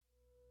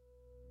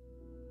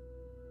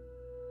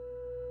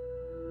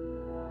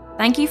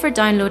Thank you for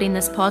downloading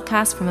this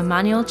podcast from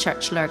Emmanuel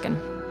Church Lurgan.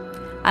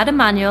 At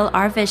Emmanuel,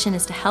 our vision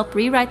is to help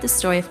rewrite the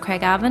story of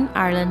Craigavon,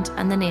 Ireland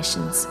and the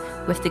nations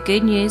with the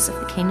good news of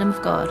the Kingdom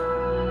of God.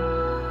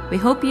 We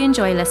hope you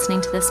enjoy listening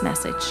to this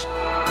message.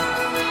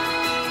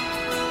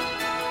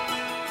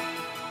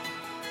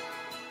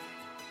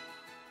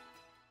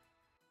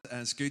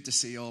 It's good to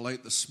see you all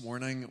out this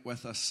morning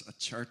with us at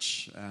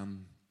church.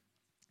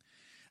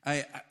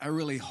 I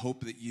really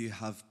hope that you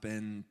have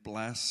been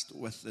blessed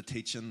with the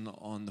teaching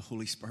on the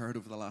Holy Spirit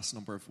over the last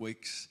number of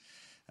weeks.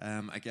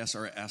 I guess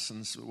our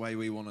essence, why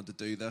we wanted to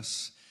do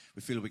this,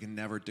 we feel we can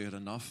never do it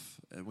enough.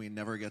 We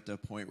never get to a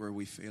point where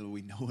we feel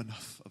we know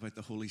enough about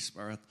the Holy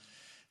Spirit.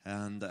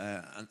 And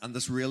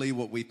that's really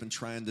what we've been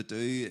trying to do,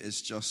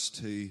 is just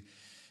to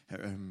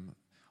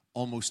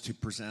almost to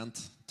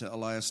present, to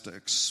allow us to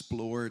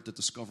explore, to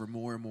discover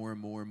more and more and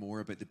more and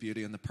more about the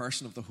beauty and the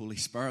person of the Holy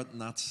Spirit. And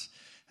that's,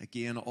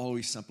 again, all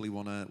we simply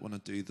want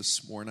to do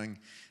this morning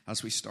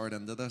as we start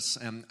into this.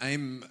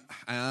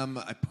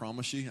 I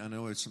promise you, I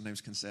know I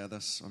sometimes can say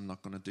this, I'm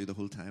not going to do the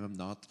whole time, I'm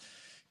not.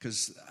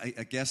 Because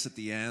I guess at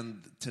the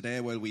end, today,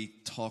 while we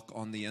talk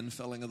on the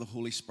infilling of the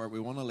Holy Spirit, we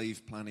want to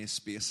leave plenty of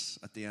space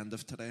at the end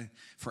of today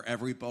for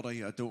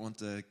everybody. I don't want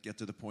to get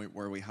to the point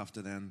where we have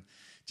to then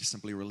just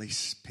simply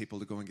release people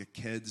to go and get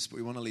kids. But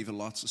we want to leave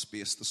lots of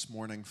space this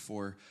morning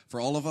for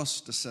all of us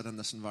to sit in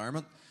this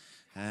environment.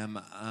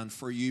 And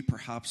for you,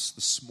 perhaps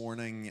this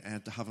morning,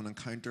 to have an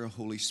encounter of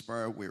Holy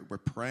Spirit. We're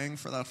praying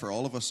for that for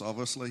all of us,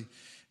 obviously,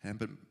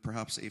 but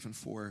perhaps even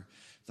for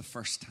the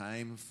first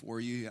time for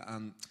you.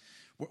 And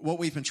what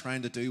we've been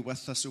trying to do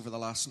with this over the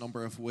last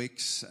number of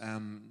weeks,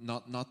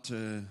 not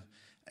to,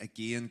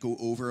 again, go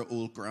over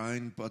old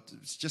ground, but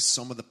it's just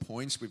some of the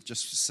points we've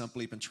just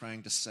simply been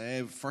trying to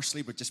say.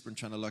 Firstly, we've just been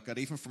trying to look at,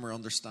 even from our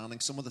understanding,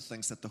 some of the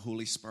things that the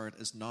Holy Spirit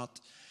is not.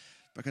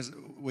 Because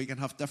we can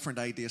have different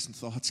ideas and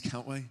thoughts,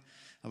 can't we,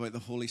 about the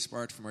Holy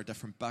Spirit from our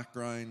different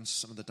backgrounds,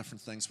 some of the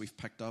different things we've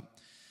picked up.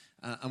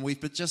 And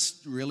we've been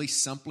just really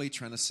simply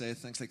trying to say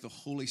things like the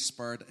Holy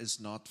Spirit is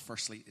not,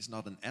 firstly, is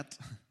not an it.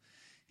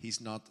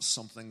 He's not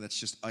something that's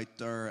just out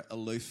there,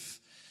 aloof.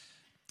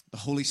 The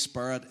Holy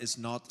Spirit is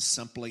not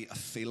simply a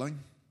feeling.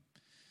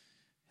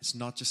 It's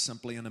not just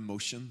simply an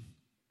emotion.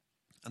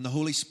 And the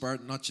Holy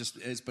Spirit not just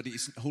is, but the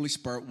Holy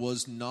Spirit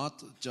was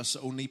not just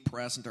only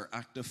present or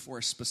active for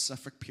a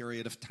specific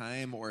period of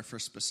time or for a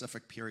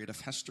specific period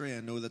of history. I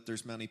know that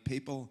there's many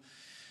people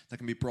that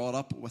can be brought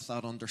up with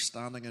that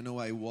understanding. I know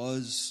I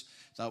was.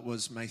 That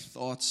was my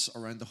thoughts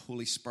around the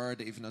Holy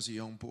Spirit, even as a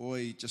young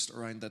boy, just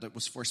around that it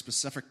was for a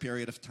specific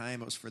period of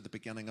time. It was for the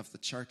beginning of the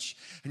church.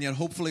 And yet,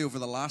 hopefully, over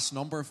the last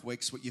number of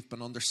weeks, what you've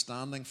been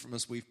understanding from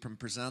us, we've been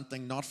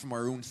presenting, not from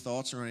our own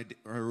thoughts or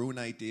our own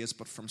ideas,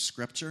 but from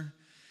Scripture.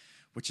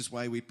 Which is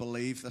why we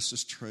believe this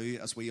is true.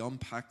 As we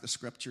unpack the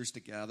Scriptures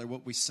together,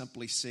 what we've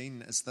simply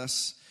seen is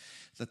this,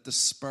 that the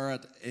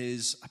Spirit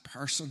is a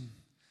person.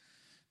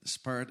 The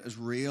Spirit is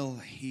real.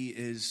 He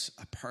is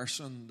a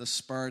person. The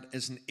Spirit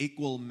is an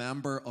equal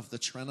member of the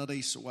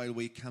Trinity. So while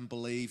we can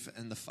believe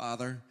in the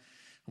Father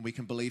and we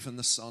can believe in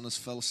the Son, as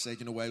Phil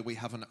said, while we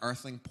have an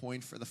earthing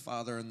point for the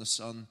Father and the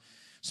Son,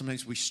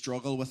 sometimes we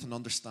struggle with an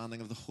understanding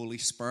of the Holy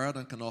Spirit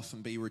and can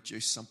often be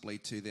reduced simply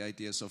to the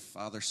ideas of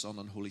Father, Son,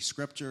 and Holy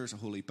Scriptures, a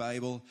Holy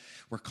Bible.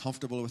 We're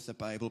comfortable with the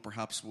Bible.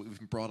 Perhaps we've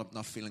been brought up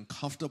not feeling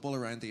comfortable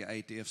around the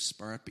idea of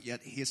Spirit, but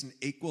yet He is an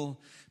equal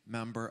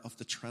member of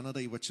the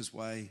Trinity, which is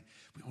why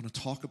we want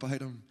to talk about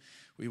Him.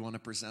 We want to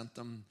present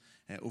Him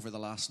over the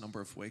last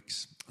number of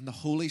weeks. And the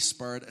Holy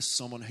Spirit is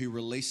someone who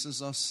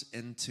releases us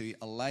into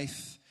a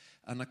life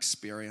and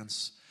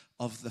experience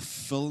of the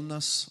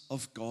fullness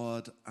of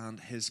God and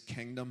His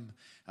kingdom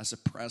as a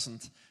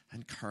present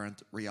and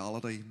current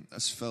reality.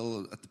 As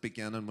Phil at the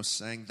beginning was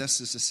saying, this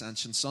is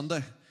Ascension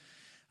Sunday.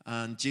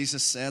 And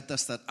Jesus said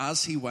this, that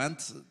as He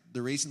went,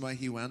 the reason why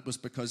He went was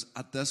because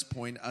at this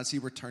point, as He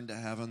returned to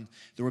heaven,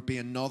 there would be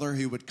another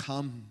who would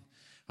come,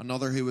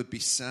 another who would be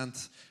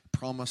sent,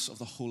 promise of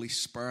the Holy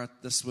Spirit.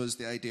 This was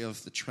the idea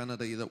of the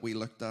Trinity that we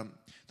looked at,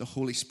 the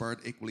Holy Spirit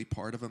equally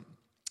part of it.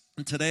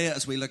 And today,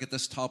 as we look at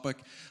this topic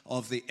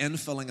of the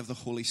infilling of the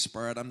Holy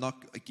Spirit, I'm not,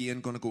 again,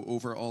 going to go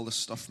over all the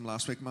stuff from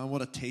last week. Man,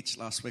 what a teach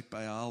last week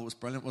by Al was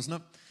brilliant, wasn't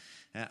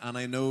it? And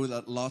I know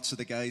that lots of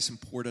the guys in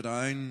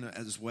Portadown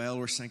as well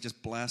were saying,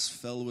 just bless.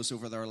 Phil was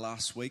over there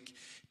last week,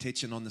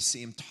 teaching on the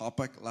same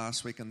topic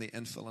last week on the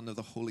infilling of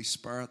the Holy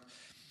Spirit.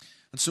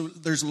 And so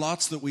there's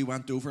lots that we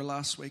went over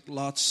last week,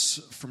 lots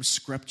from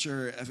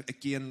Scripture.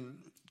 Again,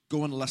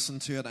 go and listen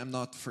to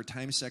it. For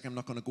time's sake, I'm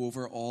not going to go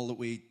over all that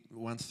we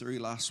went through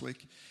last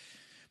week.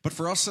 But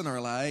for us in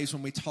our lives,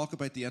 when we talk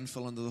about the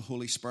infilling of the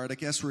Holy Spirit, I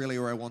guess really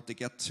where I want to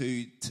get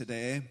to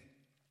today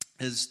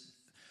is,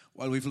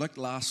 while we've looked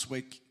last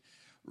week,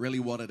 really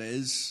what it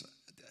is,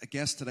 I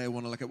guess today I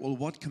want to look at, well,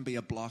 what can be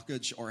a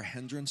blockage or a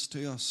hindrance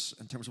to us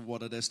in terms of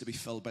what it is to be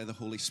filled by the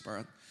Holy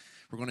Spirit?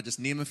 We're going to just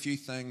name a few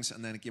things,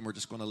 and then again, we're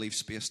just going to leave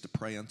space to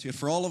pray into it.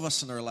 For all of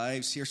us in our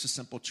lives, here's the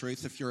simple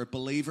truth. If you're a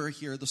believer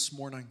here this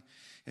morning,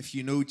 if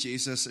you know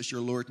Jesus as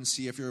your Lord and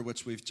Savior,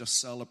 which we've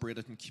just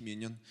celebrated in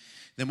communion,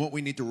 then what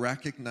we need to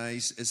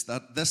recognize is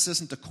that this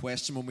isn't a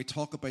question when we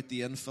talk about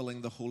the infilling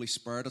of the Holy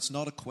Spirit. It's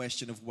not a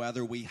question of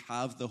whether we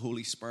have the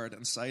Holy Spirit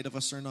inside of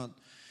us or not.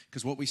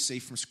 Because what we see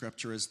from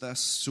Scripture is this.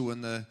 So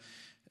in the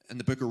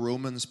book of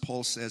Romans,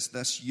 Paul says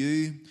this: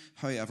 you,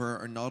 however,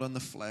 are not in the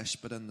flesh,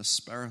 but in the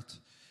Spirit,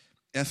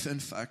 if in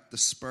fact the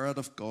Spirit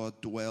of God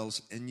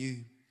dwells in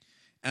you.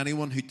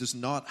 Anyone who does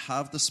not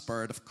have the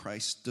Spirit of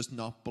Christ does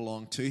not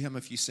belong to him.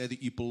 If you say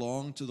that you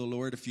belong to the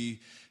Lord, if you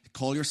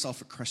call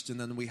yourself a Christian,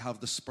 then we have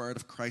the Spirit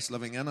of Christ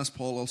living in us.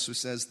 Paul also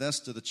says this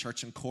to the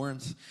church in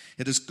Corinth: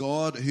 it is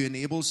God who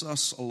enables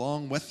us,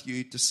 along with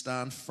you, to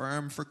stand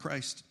firm for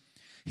Christ.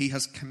 He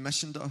has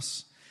commissioned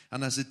us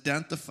and has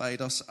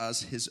identified us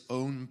as his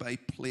own by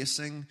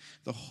placing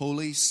the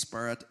Holy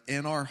Spirit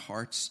in our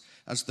hearts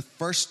as the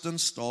first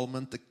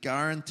installment that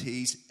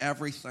guarantees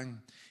everything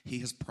he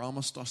has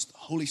promised us. The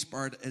Holy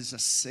Spirit is a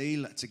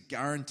seal, it's a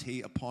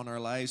guarantee upon our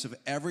lives of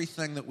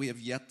everything that we have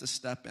yet to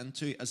step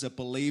into as a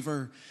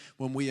believer.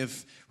 When we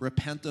have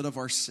repented of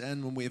our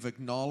sin, when we have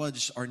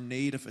acknowledged our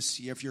need of a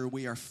Savior,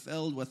 we are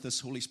filled with this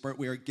Holy Spirit.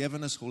 We are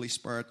given his Holy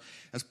Spirit,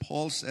 as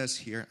Paul says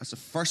here, as a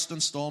first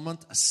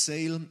installment, a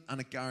seal,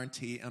 and a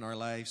guarantee in our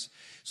lives.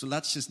 So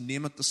let's just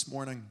name it this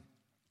morning.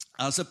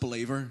 As a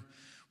believer,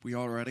 we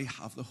already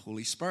have the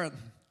Holy Spirit.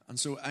 And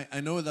so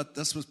I know that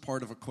this was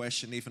part of a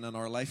question even in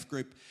our life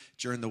group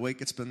during the week.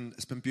 It's been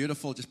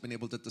beautiful just being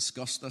able to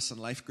discuss this in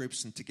life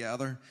groups and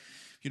together.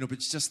 But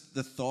it's just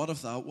the thought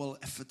of that, well,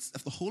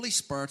 if the Holy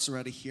Spirit's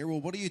already here, well,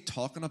 what are you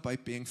talking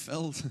about being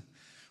filled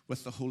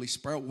with the Holy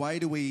Spirit? Why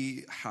do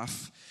we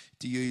have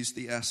to use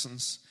the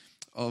essence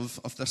of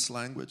this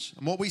language?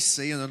 And what we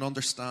see and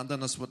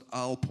understanding is what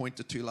Al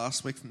pointed to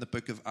last week from the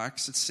book of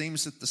Acts. It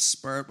seems that the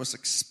Spirit was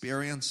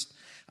experienced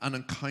and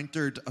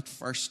encountered at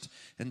first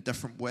in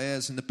different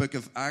ways. In the book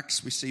of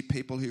Acts, we see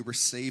people who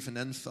receive an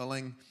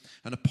infilling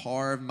and a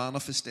power of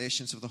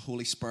manifestations of the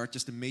Holy Spirit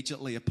just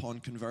immediately upon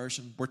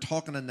conversion. We're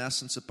talking in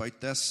essence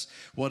about this,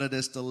 what it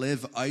is to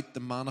live out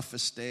the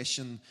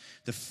manifestation,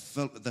 the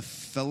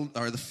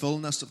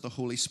fullness of the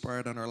Holy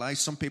Spirit in our lives.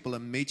 Some people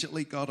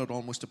immediately got it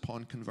almost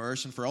upon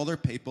conversion. For other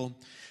people,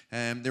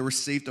 they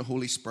received the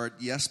Holy Spirit,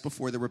 yes,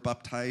 before they were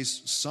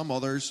baptized. Some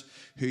others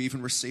who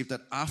even received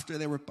it after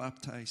they were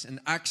baptized. In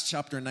Acts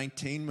chapter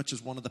 19, which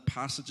is one of the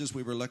passages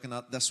we were looking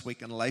at this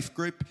week in Life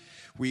Group,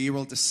 we were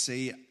able to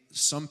see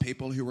some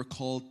people who were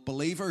called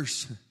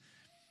believers.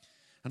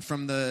 And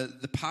from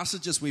the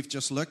passages we've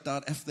just looked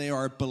at, if they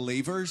are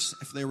believers,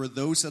 if they were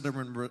those that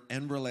are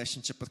in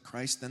relationship with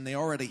Christ, then they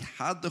already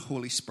had the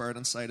Holy Spirit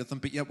inside of them.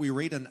 But yet we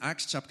read in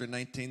Acts chapter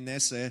 19, they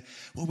say,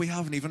 well, we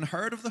haven't even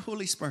heard of the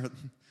Holy Spirit.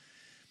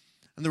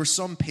 And there were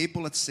some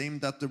people, it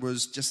seemed, that there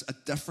was just a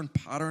different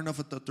pattern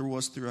of it that there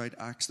was throughout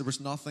Acts. There was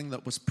nothing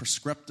that was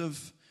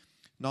prescriptive,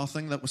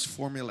 nothing that was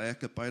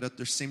formulaic about it.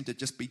 There seemed to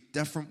just be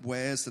different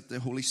ways that the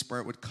Holy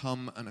Spirit would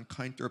come and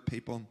encounter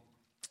people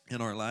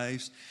in our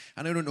lives.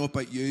 And I don't know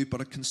about you,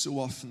 but it can so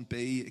often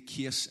be a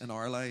case in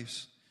our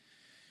lives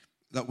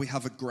that we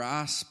have a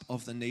grasp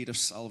of the need of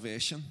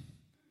salvation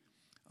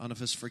and of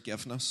his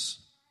forgiveness,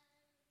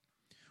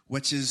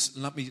 which is,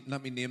 let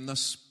me name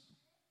this,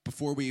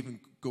 before we even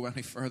go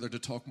any further to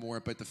talk more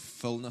about the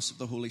fullness of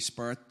the Holy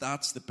Spirit,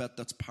 that's the bit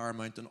that's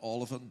paramount in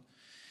all of it.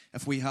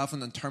 If we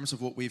haven't, in terms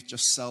of what we've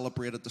just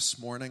celebrated this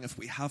morning, if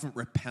we haven't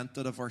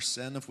repented of our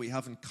sin, if we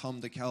haven't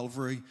come to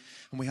Calvary,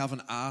 and we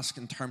haven't asked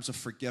in terms of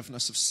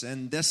forgiveness of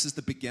sin, this is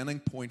the beginning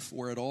point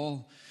for it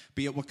all.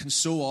 Be it what can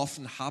so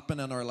often happen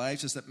in our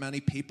lives is that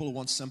many people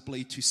want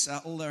simply to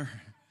settle there.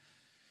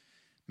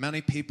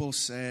 Many people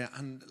say,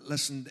 and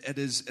listen, it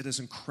is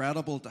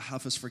incredible to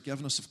have his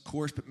forgiveness, of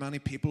course, but many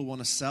people want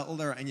to settle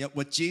there. And yet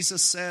what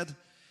Jesus said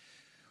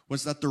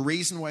was that the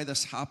reason why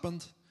this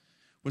happened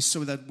was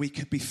so that we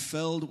could be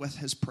filled with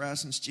his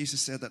presence.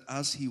 Jesus said that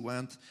as he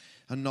went,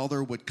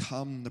 another would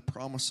come, the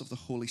promise of the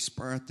Holy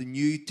Spirit. The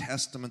New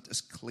Testament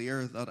is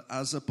clear that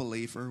as a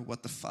believer,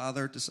 what the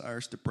Father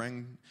desires to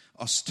bring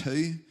us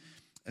to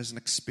is an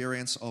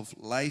experience of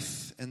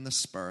life in the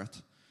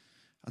Spirit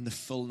and the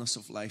fullness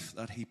of life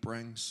that he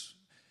brings.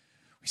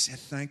 We say,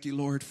 thank you,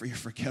 Lord, for your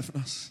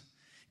forgiveness.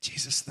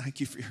 Jesus,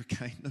 thank you for your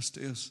kindness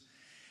to us.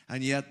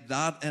 And yet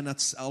that in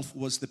itself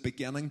was the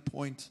beginning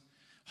point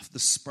of the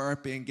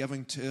Spirit being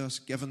given to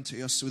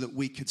us so that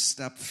we could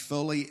step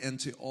fully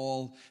into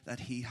all that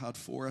he had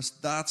for us.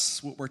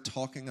 That's what we're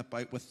talking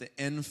about with the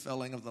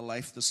infilling of the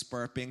life of the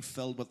Spirit, being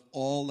filled with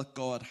all that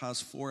God has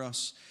for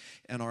us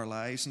in our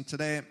lives. And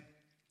today,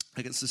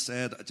 like I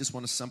said, I just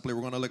want to we're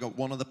going to look at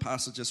one of the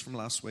passages from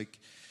last week.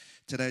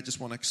 Today, I just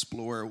want to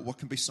explore what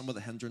can be some of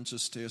the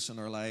hindrances to us in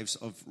our lives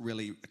of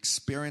really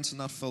experiencing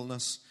that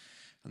fullness.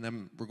 And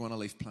then we're going to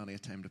leave plenty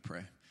of time to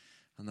pray.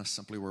 And that's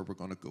simply where we're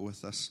going to go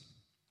with this.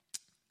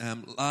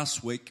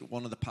 Last week,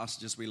 one of the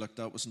passages we looked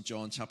at was in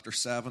John chapter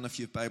 7. If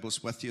you have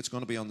Bibles with you, it's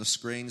going to be on the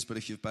screens, but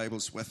if you have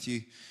Bibles with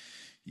you,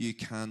 you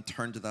can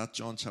turn to that,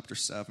 John chapter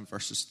 7,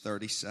 verses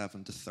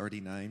 37 to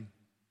 39.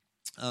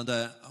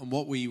 And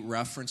what we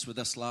referenced with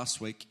this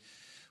last week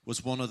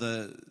was one of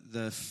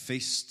the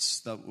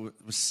feasts that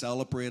was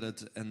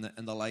celebrated in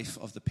the life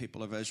of the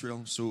people of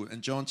Israel. So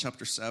in John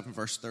chapter 7,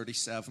 verse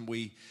 37,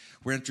 we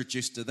were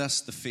introduced to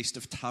this, the Feast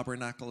of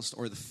Tabernacles,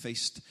 or the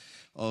Feast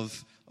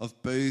of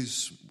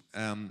Booths.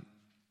 And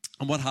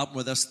what happened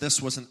with this? This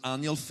was an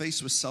annual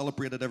feast, was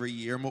celebrated every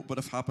year. And what would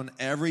have happened?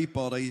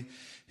 Everybody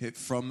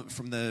from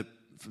the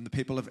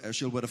people of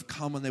Israel would have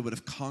come, and they would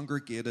have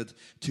congregated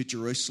to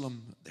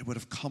Jerusalem. They would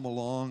have come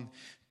along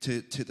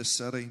to the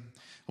city.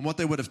 And what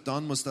they would have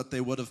done was that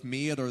they would have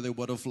made, or they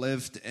would have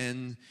lived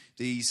in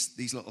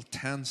these little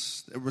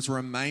tents. It was a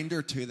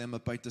reminder to them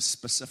about the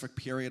specific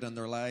period in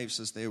their lives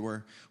as they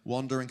were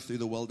wandering through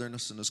the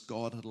wilderness and as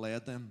God had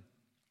led them.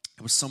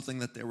 It was something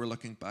that they were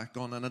looking back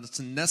on. And it's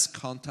in this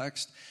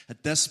context,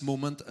 at this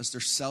moment, as they're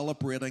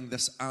celebrating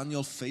this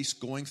annual feast,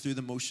 going through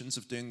the motions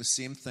of doing the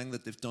same thing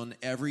that they've done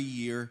every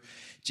year,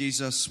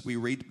 Jesus, we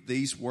read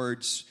these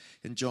words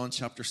in John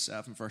chapter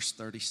 7, verse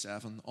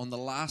 37. On the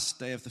last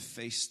day of the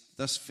feast,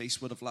 this feast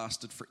would have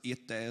lasted for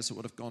 8 days. It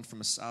would have gone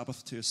from a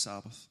Sabbath to a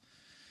Sabbath.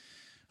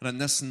 And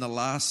in the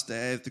last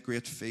day of the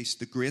great feast,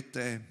 the great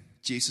day,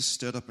 Jesus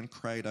stood up and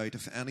cried out,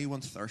 "If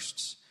anyone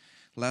thirsts,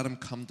 let him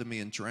come to me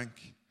and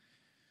drink.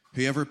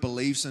 Whoever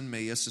believes in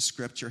me, as the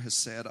scripture has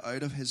said,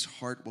 out of his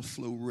heart will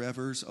flow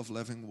rivers of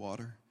living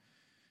water."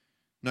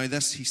 Now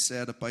this he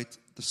said about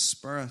the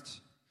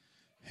Spirit,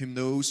 whom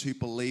those who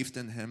believed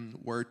in him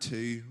were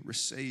to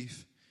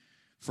receive.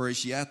 For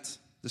as yet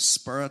the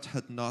Spirit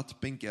had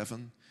not been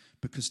given,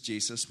 because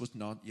Jesus was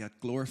not yet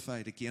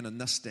glorified. Again, on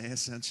this day,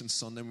 Ascension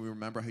Sunday, we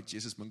remember how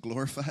Jesus has been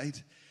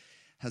glorified,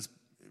 has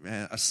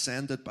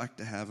ascended back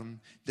to heaven.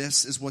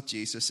 This is what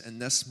Jesus in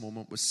this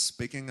moment was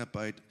speaking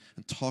about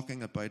and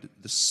talking about,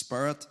 the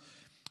Spirit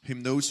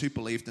whom those who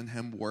believed in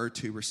him were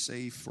to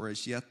receive. For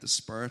as yet the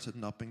Spirit had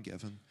not been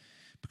given,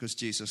 because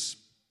Jesus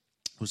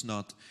was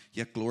not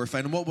yet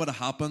glorified. And what would have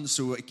happened?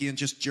 So again,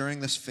 just during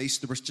this feast,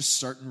 there was just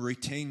certain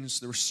routines,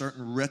 there were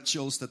certain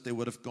rituals that they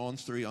would have gone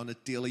through on a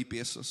daily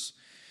basis.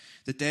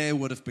 The day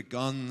would have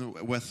begun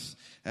with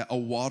a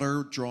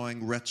water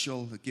drawing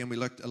ritual. Again, we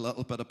looked a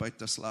little bit about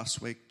this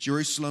last week.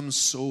 Jerusalem's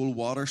sole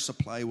water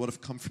supply would have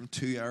come from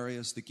two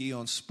areas, the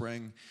Gihon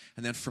Spring,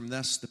 and then from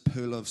this, the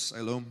Pool of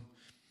Siloam.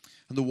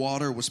 And the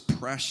water was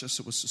precious.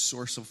 It was the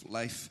source of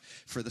life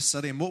for the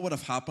city. And what would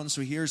have happened?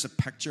 So here's a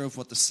picture of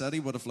what the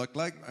city would have looked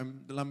like.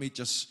 Let me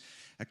just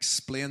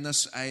explain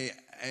this. I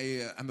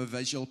am a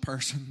visual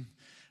person.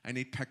 I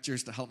need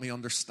pictures to help me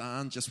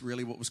understand just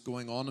really what was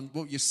going on. And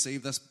what you see,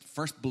 this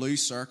first blue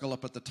circle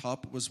up at the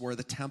top was where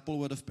the temple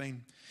would have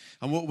been.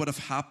 And what would have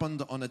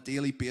happened on a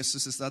daily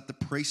basis is that the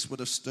priest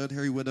would have stood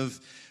here. He would have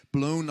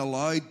blown a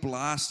loud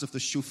blast of the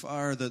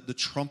shofar, the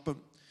trumpet.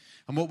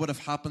 And what would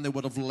have happened? They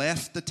would have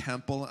left the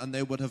temple and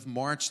they would have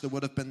marched. There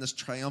would have been this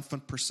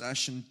triumphant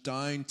procession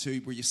down to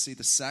where you see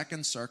the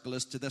second circle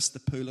is to this, the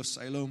Pool of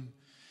Siloam.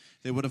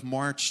 They would have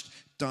marched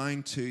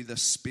down to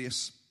this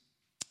space.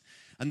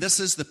 And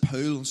this is the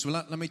pool. So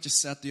let me just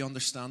set the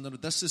understanding.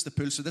 This is the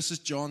pool. So this is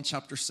John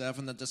chapter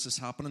 7 that this is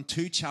happening.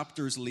 2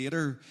 chapters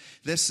later,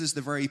 this is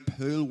the very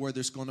pool where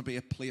there's going to be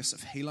a place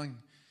of healing.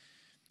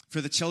 For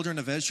the children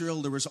of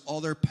Israel, there was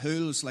other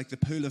pools like the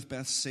pool of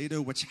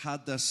Bethsaida, which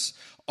had this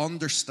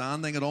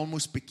understanding. It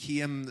almost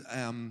became...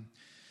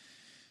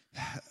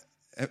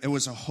 It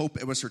was a hope,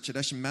 it was her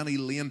tradition. Many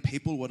lame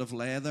people would have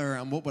lay there,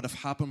 and what would have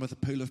happened with the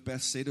Pool of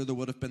Bethsaida, there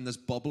would have been this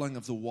bubbling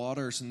of the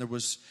waters, and there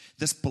was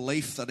this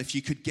belief that if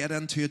you could get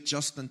into it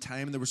just in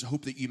time, there was a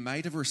hope that you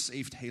might have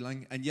received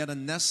healing. And yet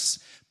in this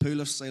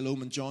Pool of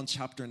Siloam in John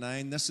chapter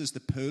 9, this is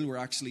the pool where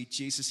actually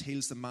Jesus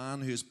heals the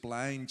man who is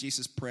blind.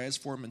 Jesus prays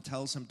for him and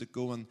tells him to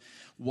go and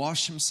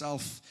wash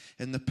himself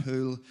in the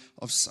Pool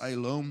of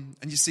Siloam.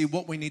 And you see,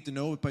 what we need to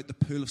know about the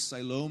Pool of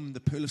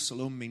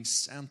Siloam means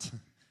sent.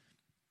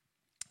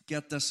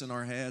 Get this in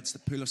our heads. The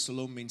Pool of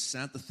Siloam means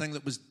sent. The thing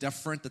that was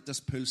different that this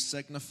pool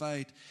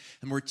signified,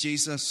 and where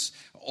Jesus,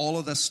 all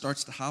of this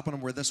starts to happen,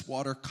 and where this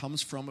water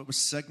comes from, it was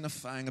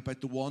signifying about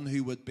the one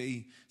who would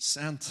be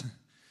sent.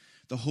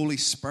 The Holy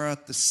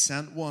Spirit, the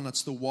sent one.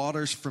 It's the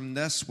waters from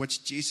this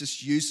which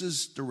Jesus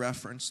uses to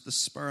reference the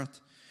Spirit,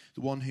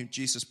 the one whom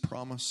Jesus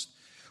promised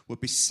would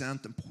be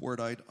sent and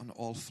poured out on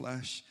all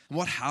flesh. And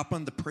what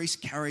happened? The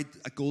priest carried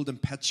a golden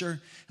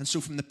pitcher. And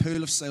so from the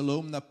Pool of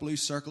Siloam, that blue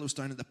circle was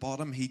down at the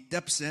bottom, he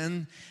dips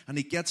in and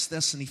he gets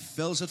this and he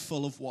fills it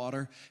full of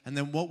water. And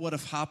then what would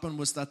have happened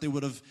was that they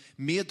would have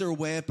made their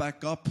way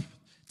back up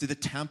to the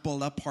temple,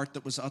 that part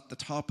that was at the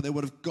top. They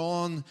would have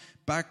gone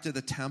back to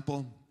the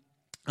temple,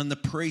 and the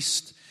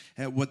priest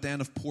would then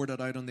have poured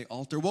it out on the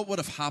altar. What would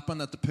have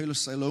happened at the Pool of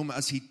Siloam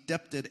as he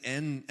dipped it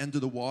into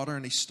the water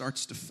and he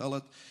starts to fill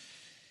it?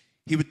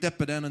 He would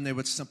dip it in and they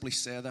would simply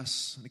say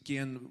this. And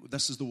again,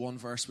 this is the one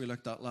verse we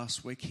looked at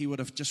last week. He would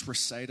have just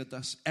recited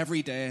this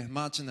every day.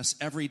 Imagine this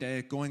every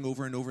day, going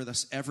over and over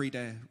this every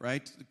day,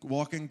 right?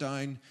 Walking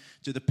down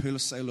to the Pool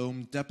of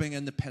Siloam, dipping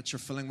in the pitcher,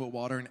 filling with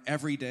water, and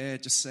every day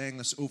just saying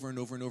this over and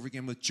over and over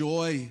again. With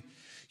joy,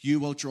 you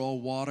will draw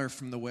water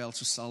from the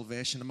wells of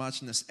salvation.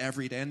 Imagine this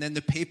every day. And then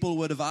the people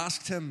would have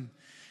asked him,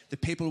 the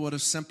people would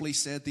have simply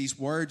said these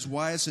words,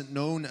 "Why is it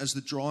known as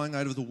the drawing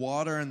out of the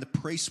water?" And the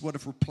priest would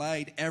have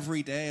replied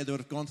every day. They would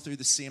have gone through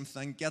the same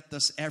thing. Get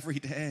this, every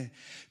day,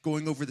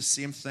 going over the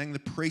same thing. The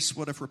priest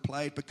would have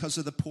replied, because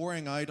of the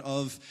pouring out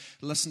of,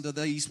 listen to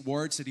these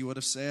words that he would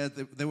have said.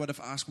 They would have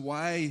asked,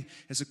 why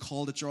is it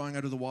called a drawing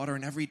out of the water?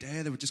 And every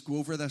day they would just go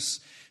over this.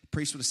 The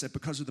priest would have said,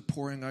 because of the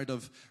pouring out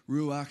of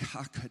Ruach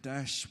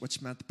HaKodesh,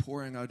 which meant the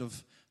pouring out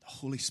of the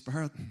Holy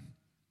Spirit.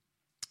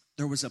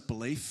 There was a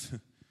belief.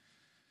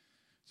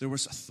 There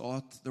was a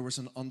thought, there was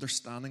an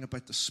understanding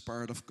about the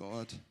Spirit of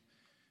God.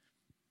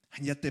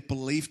 And yet they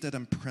believed it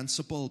in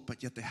principle,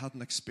 but yet they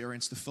hadn't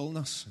experienced the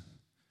fullness.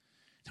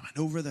 They went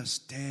over this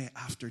day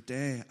after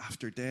day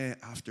after day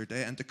after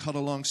day. And to cut a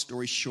long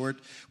story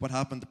short, what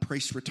happened? The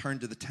priest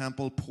returned to the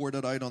temple, poured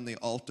it out on the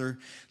altar.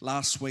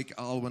 Last week,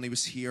 Al, when he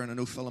was here, and I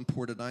know Philip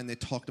poured it down, they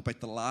talked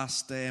about the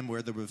last day and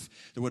where there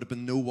would have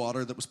been no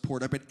water that was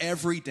poured out. But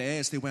every day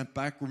as they went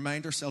back,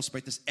 remind ourselves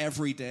about this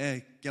every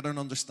day. Get an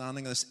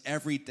understanding of this.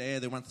 Every day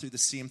they went through the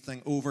same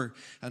thing over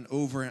and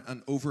over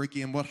and over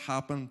again. What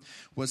happened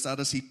was that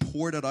as he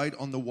poured it out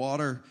on the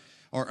water,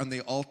 or on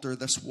the altar,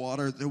 this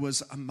water, there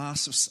was a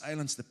massive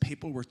silence. The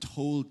people were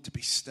told to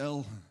be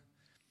still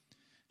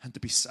and to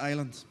be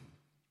silent.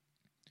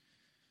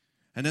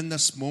 And in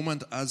this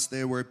moment, as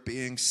they were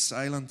being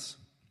silent,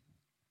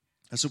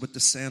 as it would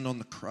descend on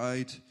the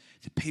crowd,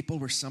 the people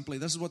were simply,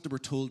 this is what they were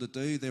told to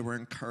do. They were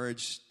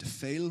encouraged to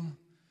feel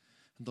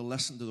and to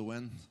listen to the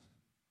wind.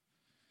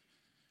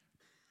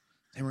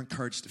 They were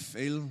encouraged to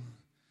feel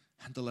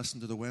and to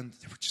listen to the wind.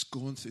 They were just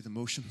going through the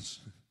motions.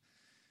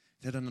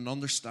 They had an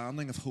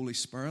understanding of Holy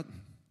Spirit.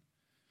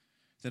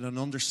 They had an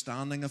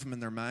understanding of Him in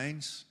their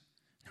minds.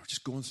 They were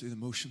just going through the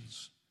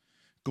motions,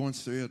 going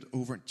through it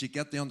over. Do you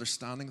get the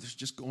understanding? They're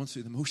just going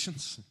through the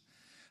motions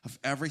of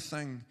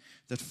everything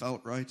that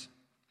felt right.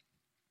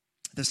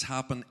 This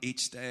happened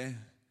each day.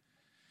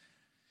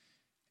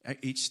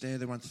 Each day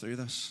they went through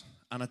this.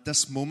 And at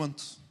this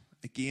moment,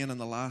 again on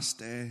the last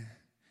day,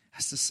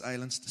 as the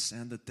silence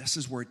descended, this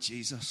is where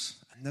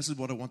Jesus, and this is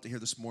what I want to hear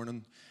this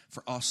morning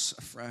for us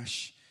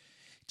afresh.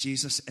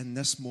 Jesus, in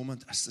this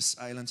moment, as the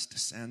silence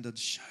descended,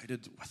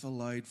 shouted with a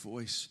loud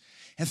voice,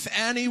 "If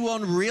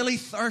anyone really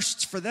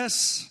thirsts for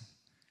this,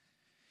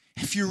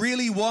 if you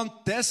really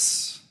want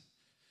this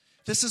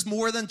is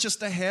more than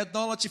just a head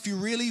knowledge. If you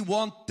really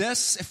want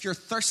this, if you're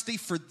thirsty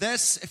for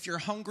this, if you're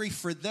hungry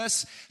for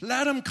this,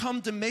 let him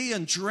come to me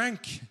and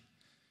drink.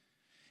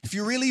 If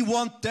you really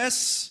want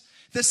this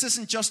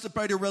isn't just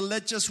about a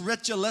religious,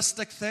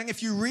 ritualistic thing.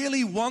 If you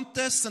really want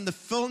this and the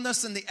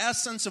fullness and the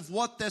essence of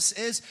what this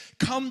is,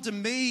 come to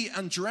me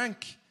and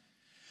drink.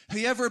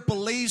 Whoever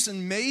believes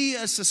in me,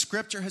 as the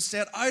scripture has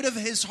said, out of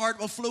his heart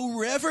will flow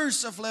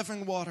rivers of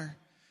living water."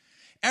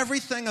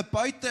 Everything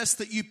about this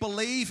that you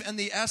believe in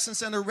the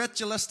essence in a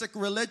ritualistic,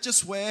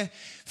 religious way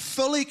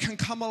fully can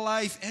come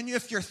alive in you.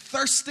 If you're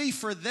thirsty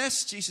for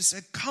this, Jesus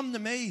said, come to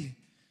me.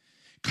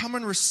 Come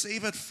and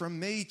receive it from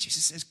me.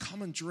 Jesus says,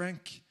 come and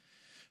drink.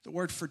 The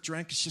word for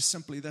drink is just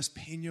simply this,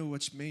 pino,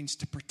 which means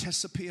to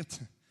participate,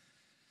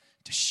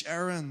 to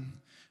share in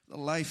the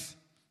life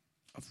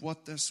of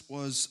what this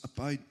was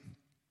about.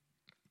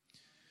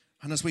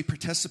 And as we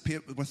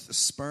participate with the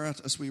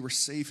Spirit, as we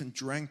receive and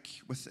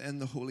drink within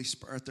the Holy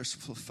Spirit, there's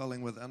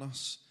fulfilling within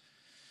us.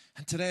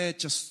 And today,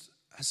 just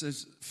as I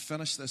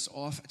finish this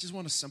off, I just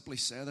want to simply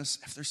say this.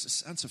 If there's a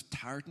sense of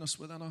tiredness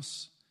within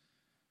us,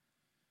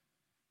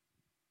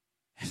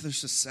 if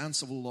there's a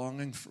sense of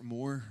longing for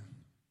more,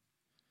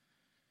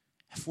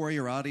 if where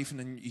you're at, even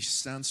in you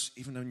sense,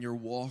 even in your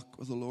walk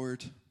with the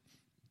Lord,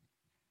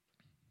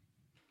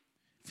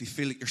 if you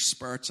feel like your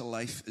spiritual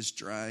life is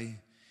dry,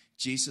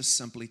 Jesus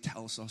simply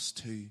tells us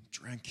to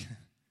drink.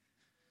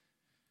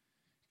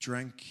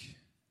 Drink.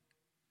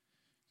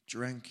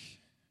 Drink.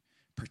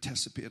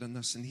 Participate in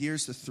this. And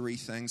here's the three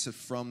things that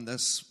from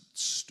this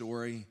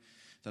story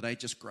that I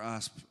just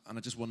grasp, and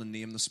I just want to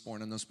name this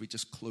morning as we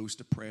just close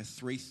to pray.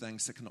 Three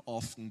things that can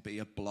often be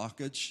a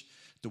blockage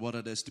to what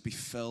it is to be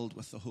filled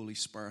with the Holy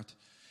Spirit,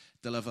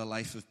 to live a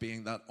life of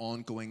being that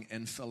ongoing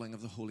infilling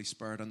of the Holy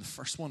Spirit. And the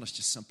first one is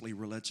just simply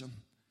religion.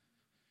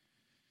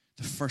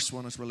 The first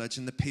one is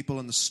religion. The people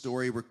in the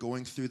story were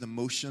going through the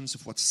motions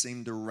of what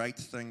seemed the right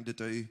thing to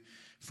do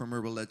from a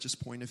religious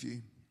point of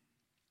view.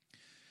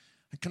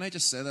 And can I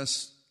just say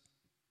this?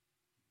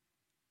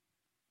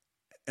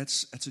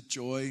 It's a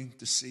joy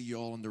to see you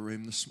all in the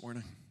room this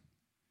morning.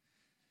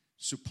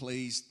 So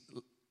please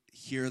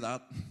hear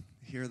that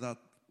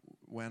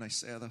when I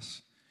say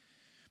this.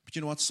 But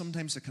you know what?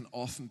 Sometimes it can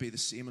often be the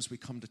same as we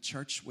come to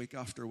church week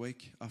after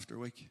week after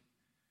week.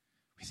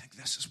 We think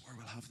this is where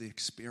we'll have the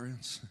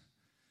experience.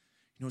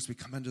 You know, as we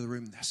come into the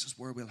room, this is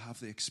where we'll have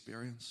the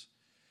experience.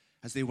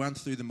 As they went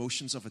through the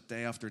motions of it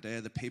day after day,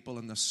 the people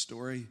in this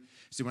story,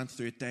 as they went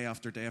through it day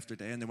after day after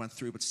day, and they went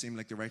through what seemed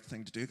like the right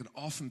thing to do, it can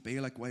often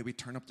be like why we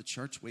turn up to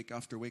church week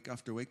after week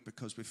after week,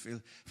 because we feel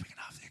if we can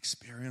have the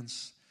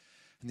experience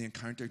and the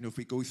encounter, you know, if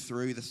we go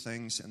through the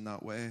things in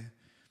that way.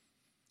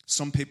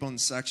 Some people in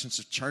sections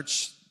of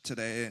church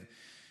today,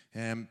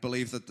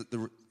 believe that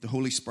the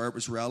Holy Spirit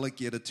was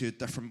relegated to a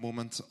different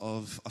moment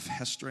of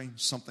history,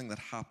 something that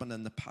happened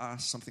in the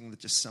past, something that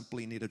just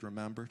simply needed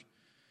remembered.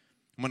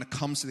 And when it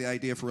comes to the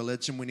idea of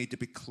religion, we need to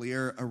be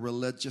clear. A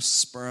religious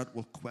spirit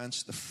will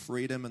quench the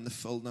freedom and the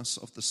fullness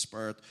of the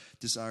Spirit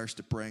desires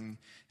to bring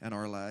in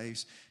our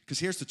lives. Because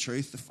here's the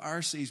truth. The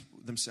Pharisees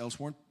themselves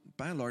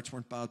by and large,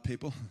 weren't bad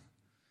people.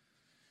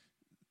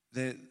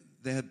 They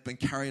had been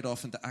carried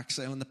off into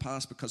exile in the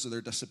past because of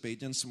their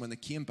disobedience. And when they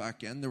came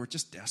back in, they were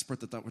just desperate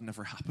that would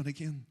never happen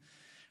again.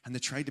 And they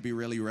tried to be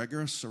really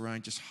rigorous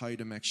around just how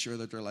to make sure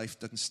that their life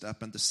didn't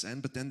step into sin.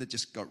 But then they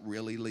just got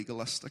really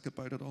legalistic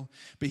about it all.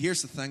 But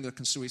here's the thing that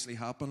can so easily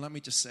happen. Let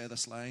me just say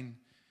this line.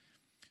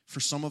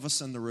 For some of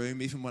us in the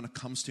room, even when it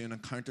comes to an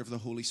encounter of the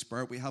Holy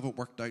Spirit, we have it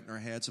worked out in our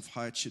heads of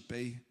how it should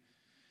be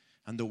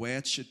and the way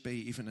it should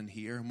be even in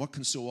here. And what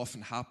can so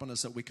often happen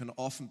is that we can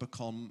often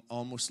become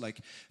almost like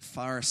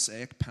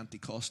Pharisaic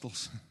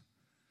Pentecostals.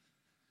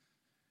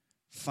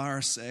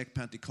 Pharisaic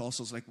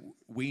Pentecostals, like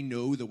we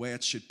know the way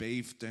it should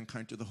be to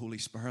encounter the Holy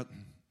Spirit.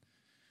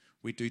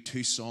 We do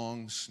 2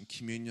 songs and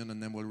communion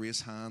and then we'll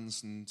raise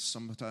hands, and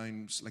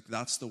sometimes like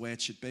that's the way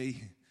it should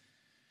be.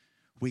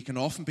 We can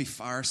often be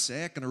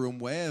Pharisaic in our own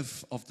way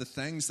of the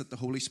things that the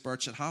Holy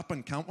Spirit should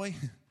happen, can't we?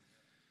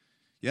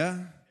 Yeah?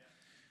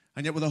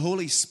 And yet with the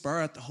Holy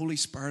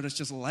Spirit is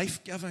just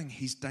life-giving.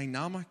 He's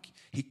dynamic.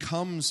 He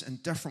comes in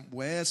different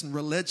ways. And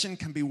religion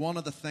can be one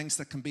of the things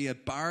that can be a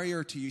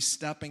barrier to you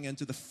stepping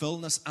into the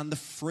fullness and the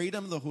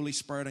freedom of the Holy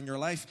Spirit in your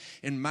life.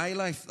 In my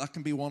life, that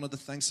can be one of the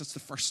things that's the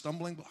first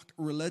stumbling block.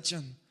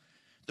 Religion.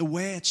 The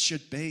way it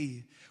should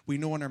be. We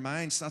know in our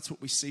minds, that's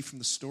what we see from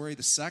the story.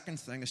 The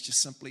second thing is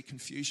just simply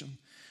confusion.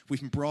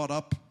 We've been brought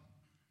up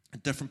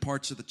in different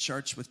parts of the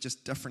church with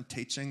just different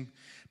teaching,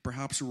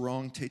 perhaps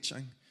wrong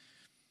teaching.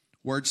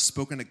 Words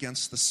spoken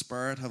against the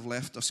Spirit have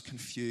left us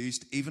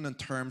confused, even in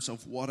terms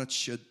of what it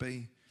should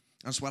be.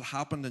 That's what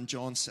happened in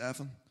John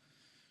 7.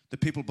 The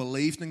people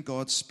believed in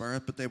God's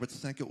Spirit, but they would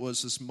think it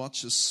was as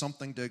much as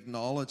something to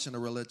acknowledge in a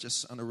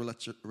religious and a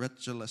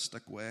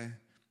ritualistic way.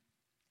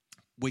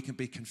 We can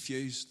be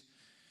confused.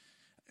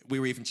 We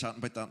were even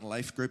chatting about that in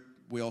life group.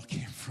 We all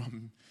came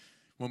from,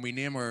 when we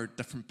name our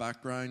different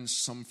backgrounds,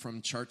 some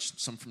from church,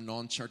 some from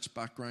non-church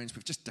backgrounds,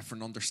 we've just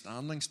different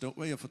understandings, don't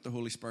we, of what the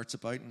Holy Spirit's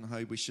about and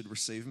how we should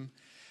receive Him.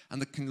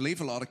 And it can leave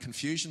a lot of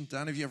confusion.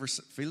 Dan, have you ever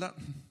feel that?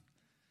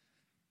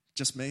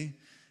 Just me?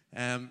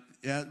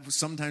 Yeah,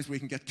 sometimes we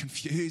can get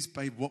confused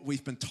by what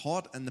we've been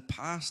taught in the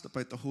past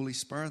about the Holy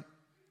Spirit.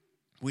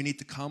 We need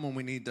to come and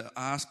we need to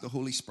ask the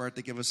Holy Spirit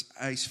to give us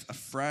eyes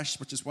afresh,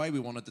 which is why we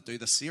wanted to do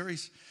this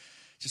series.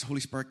 Just,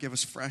 Holy Spirit, give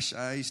us fresh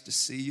eyes to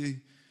see you.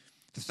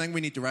 The thing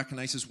we need to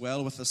recognize as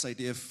well with this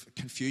idea of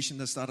confusion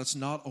is that it's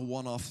not a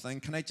one-off thing.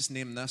 Can I just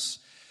name this?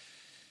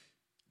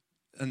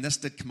 And this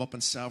did come up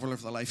in several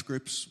of the life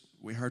groups.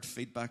 We heard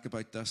feedback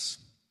about this.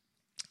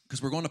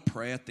 Because we're going to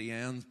pray at the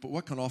end. But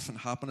what can often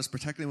happen is,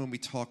 particularly when we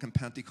talk in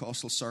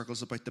Pentecostal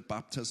circles about the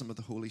baptism of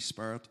the Holy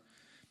Spirit.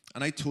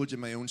 And I told you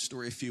my own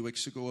story a few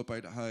weeks ago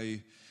about how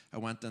I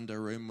went into a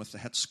room with the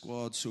hit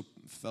squad. So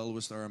Phil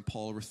was there and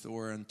Paul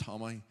Ruthor and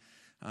Tommy.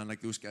 And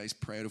like those guys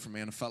prayed over me,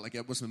 and I felt like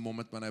it was the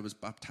moment when I was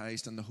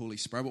baptized in the Holy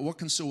Spirit. But what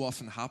can so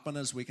often happen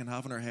is we can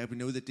have in our head, we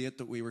know the date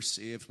that we were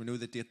saved, we know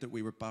the date that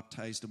we were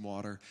baptized in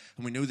water,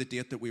 and we know the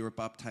date that we were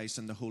baptized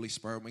in the Holy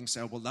Spirit. We can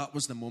say, well, that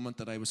was the moment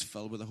that I was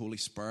filled with the Holy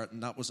Spirit,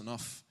 and that was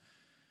enough.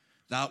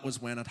 That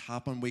was when it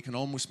happened. We can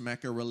almost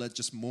make a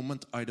religious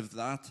moment out of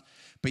that.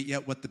 But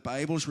yet what the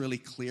Bible's really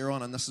clear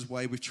on, and this is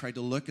why we've tried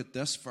to look at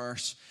this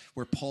verse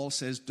where Paul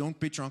says, don't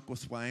be drunk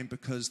with wine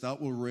because that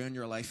will ruin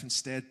your life.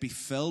 Instead, be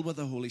filled with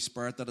the Holy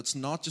Spirit, that it's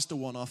not just a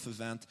one-off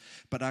event,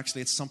 but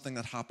actually it's something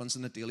that happens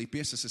on a daily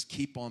basis, is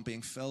keep on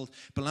being filled.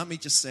 But let me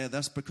just say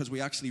this, because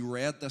we actually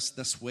read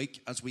this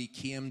week as we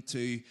came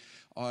to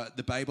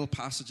the Bible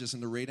passages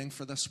and the reading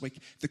for this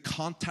week. The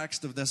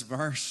context of this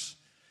verse,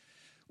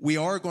 we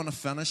are going to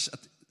finish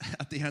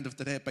at the end of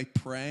the day by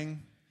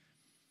praying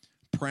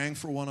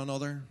for one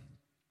another.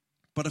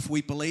 But if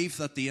we believe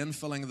that the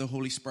infilling of the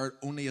Holy Spirit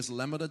only is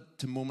limited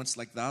to moments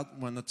like that,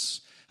 when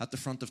it's at the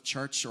front of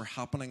church or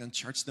happening in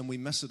church, then we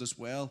miss it as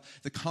well.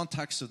 The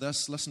context of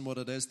this, listen what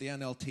it is. The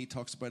NLT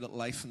talks about it,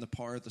 life and the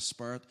power of the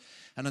Spirit.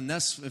 And in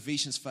this,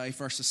 Ephesians 5,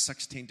 verses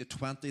 16 to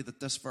 20, that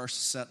this verse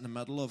is set in the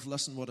middle of,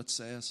 listen what it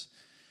says.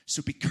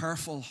 So be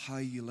careful how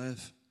you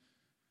live.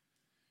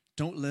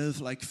 Don't live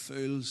like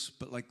fools,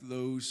 but like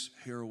those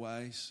who are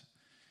wise.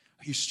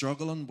 Are you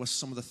struggling with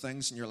some of the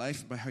things in your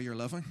life about how you're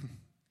living?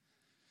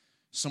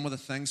 Some of the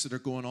things that are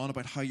going on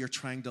about how you're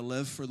trying to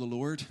live for the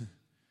Lord?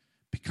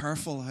 Be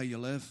careful how you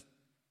live.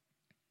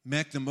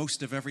 Make the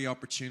most of every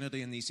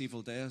opportunity in these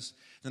evil days.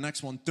 The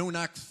next one, don't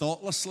act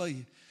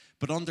thoughtlessly,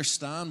 but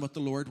understand what the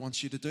Lord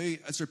wants you to do.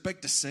 Is there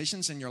big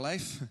decisions in your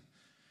life?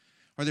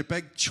 Are there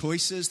big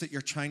choices that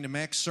you're trying to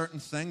make, certain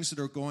things that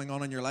are going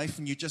on in your life,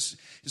 and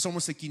it's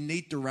almost like you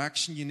need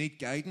direction, you need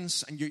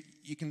guidance, and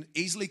you can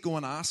easily go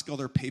and ask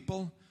other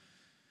people.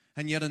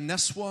 And yet in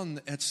this one,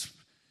 it's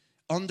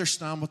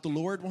understand what the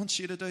Lord wants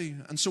you to do.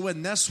 And so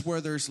in this, where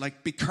there's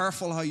like, be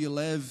careful how you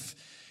live,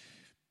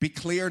 Be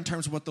clear in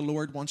terms of what the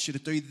Lord wants you to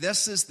do.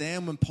 This is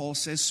then when Paul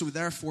says, so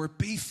therefore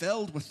be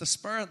filled with the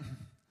Spirit.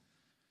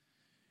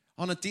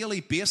 On a daily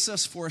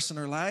basis for us in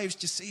our lives,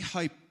 do you see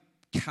how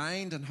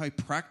kind and how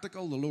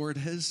practical the Lord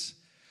is?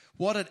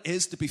 What it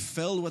is to be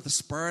filled with the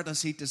Spirit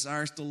as He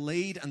desires to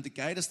lead and to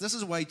guide us. This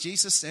is why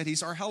Jesus said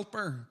He's our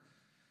helper.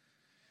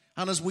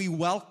 And as we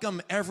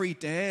welcome every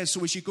day,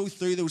 so as you go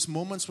through those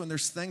moments when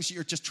there's things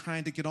you're just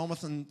trying to get on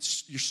with and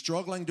you're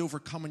struggling to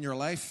overcome in your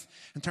life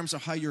in terms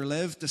of how you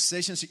live,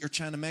 decisions that you're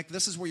trying to make,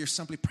 this is where you're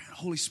simply praying,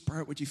 Holy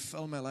Spirit, would you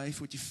fill my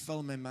life? Would you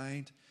fill my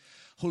mind?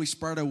 Holy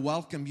Spirit, I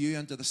welcome you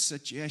into the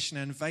situation.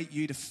 I invite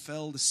you to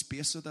fill the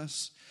space of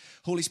this.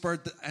 Holy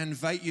Spirit, I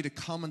invite you to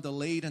come and to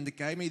lead and to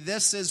guide me.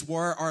 This is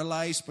where our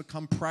lives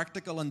become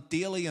practical and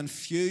daily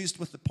infused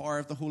with the power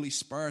of the Holy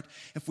Spirit.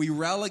 If we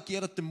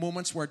relegate it to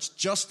moments where it's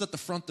just at the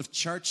front of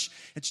church,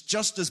 it's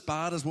just as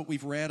bad as what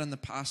we've read in the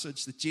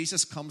passage, that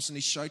Jesus comes and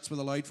He shouts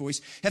with a loud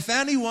voice, if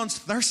anyone's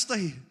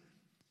thirsty,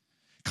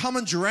 come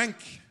and drink.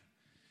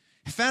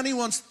 If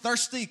anyone's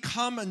thirsty,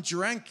 come and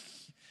drink.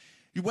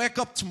 You wake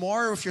up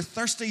tomorrow, if you're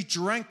thirsty,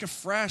 drink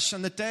afresh.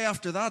 And the day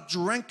after that,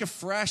 drink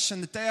afresh.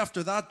 And the day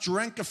after that,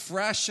 drink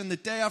afresh. And the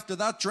day after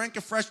that, drink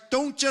afresh.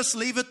 Don't just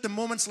leave it to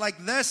moments like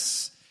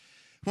this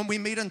when we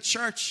meet in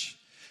church.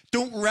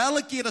 Don't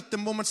relegate it to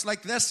moments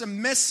like this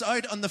and miss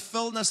out on the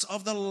fullness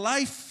of the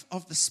life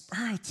of the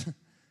Spirit.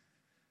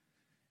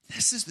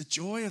 This is the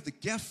joy of the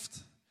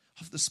gift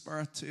of the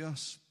Spirit to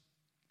us.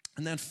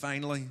 And then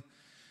finally,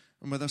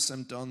 and with this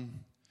I'm done,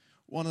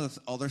 one of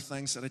the other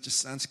things that I just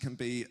sense can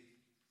be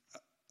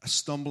a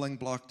stumbling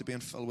block to being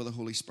filled with the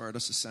Holy Spirit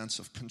is a sense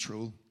of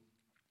control.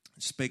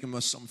 Speaking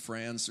with some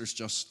friends,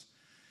 there's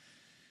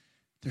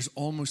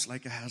almost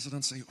like a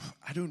hesitancy.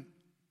 I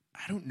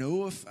don't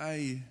know if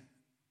I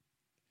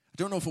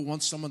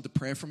want someone to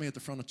pray for me at the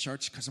front of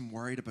church because I'm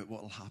worried about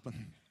what will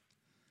happen.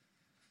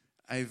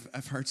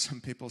 I've heard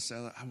some people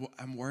say that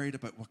I'm worried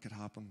about what could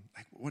happen.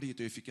 Like, what do you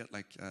do if you get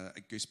like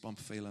a goosebump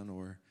feeling?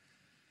 Or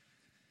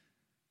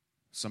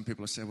some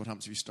people say, what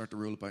happens if you start to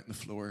roll about on the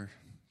floor?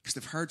 Because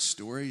they've heard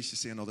stories, you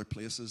see, in other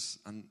places,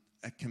 and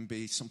it can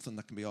be something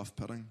that can be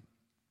off-putting.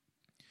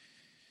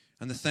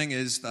 And the thing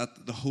is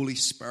that the Holy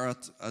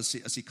Spirit, as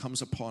he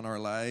comes upon our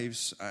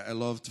lives, I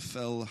loved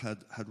Phil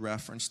had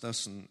referenced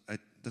this, and I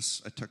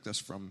took this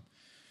from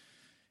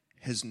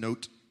his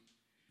note.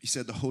 He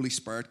said the Holy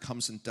Spirit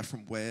comes in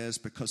different ways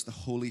because the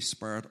Holy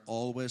Spirit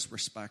always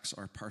respects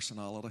our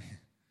personality.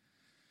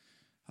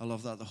 I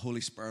love that. The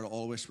Holy Spirit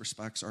always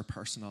respects our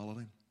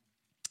personality.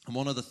 And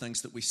one of the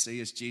things that we see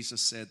is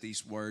Jesus said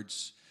these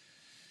words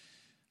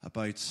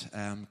about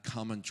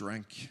come and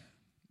drink.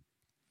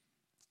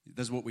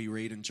 This is what we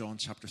read in John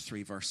chapter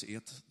 3, verse 8.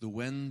 The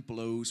wind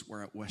blows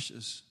where it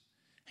wishes,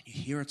 and you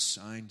hear its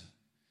sound,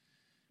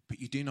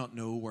 but you do not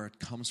know where it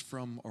comes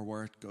from or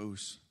where it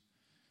goes.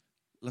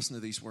 Listen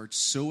to these words.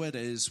 So it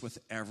is with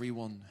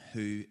everyone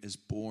who is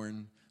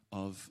born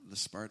of the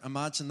Spirit.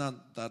 Imagine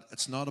that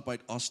it's not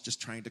about us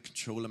just trying to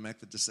control and make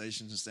the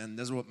decisions and saying,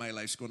 this is what my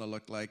life's going to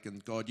look like,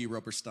 and God, you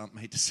rubber stamp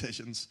my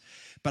decisions.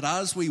 But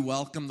as we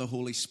welcome the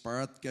Holy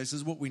Spirit, guys, this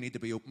is what we need to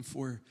be open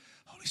for.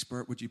 Holy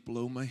Spirit, would you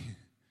blow me?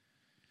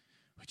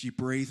 Would you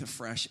breathe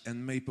afresh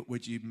in me, but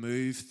would you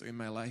move through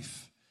my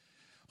life?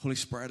 Holy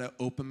Spirit, I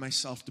open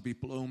myself to be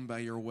blown by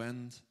your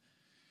wind.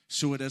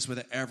 So it is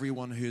with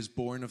everyone who is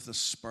born of the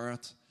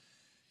Spirit.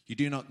 You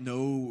do not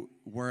know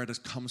where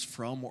it comes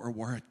from or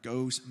where it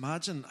goes.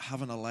 Imagine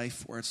having a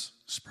life where it's,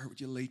 Spirit,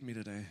 would you lead me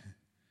today?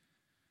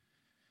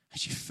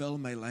 As you fill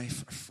my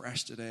life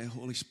afresh today,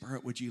 Holy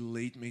Spirit, would you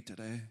lead me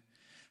today?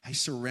 I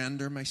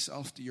surrender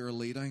myself to your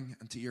leading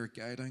and to your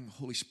guiding.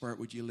 Holy Spirit,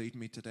 would you lead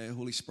me today?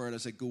 Holy Spirit,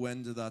 as I go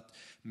into that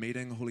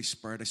meeting, Holy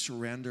Spirit, I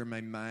surrender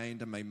my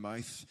mind and my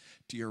mouth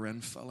to your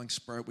infilling.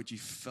 Spirit, would you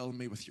fill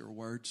me with your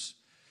words?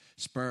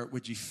 Spirit,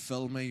 would you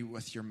fill me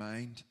with your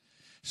mind?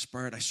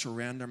 Spirit, I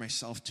surrender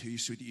myself to you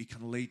so that you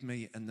can lead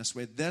me in this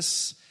way.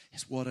 This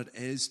is what it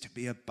is to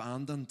be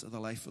abandoned to the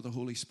life of the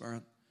Holy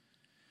Spirit.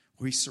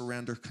 We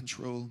surrender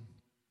control.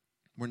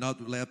 We're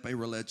not led by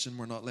religion.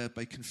 We're not led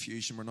by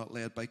confusion. We're not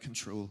led by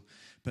control.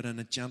 But in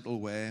a gentle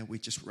way, we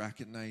just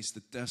recognize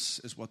that this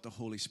is what the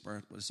Holy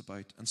Spirit was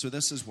about. And so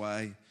this is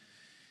why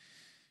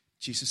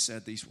Jesus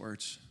said these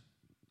words.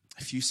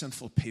 If you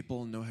sinful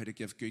people know how to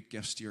give good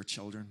gifts to your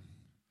children,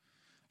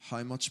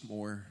 how much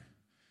more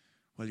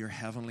will your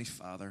heavenly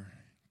Father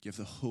give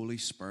the Holy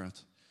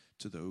Spirit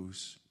to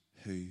those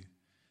who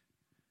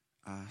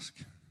ask?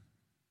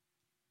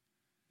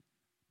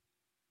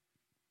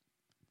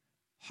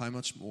 How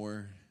much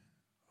more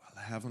will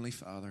the heavenly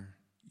Father,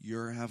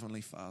 your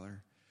heavenly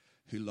Father,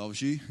 who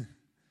loves you,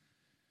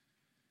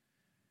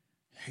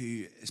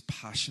 who is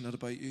passionate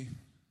about you,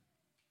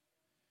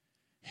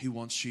 who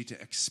wants you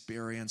to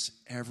experience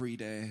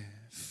everyday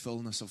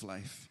fullness of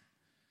life.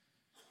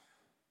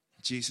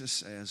 Jesus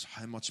says,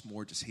 how much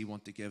more does he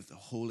want to give the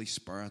Holy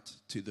Spirit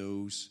to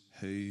those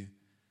who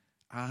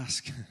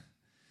ask?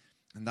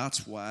 And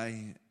that's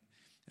why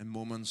in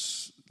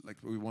moments like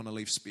we want to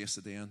leave space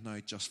at the end now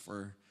just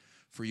for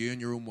for you in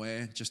your own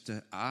way, just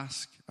to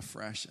ask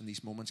afresh in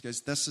these moments.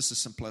 Guys, this is the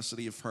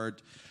simplicity. You've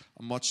heard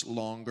a much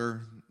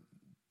longer,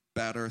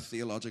 better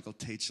theological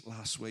teach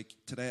last week.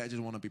 Today, I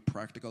just want to be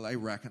practical. I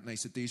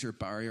recognize that these are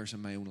barriers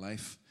in my own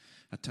life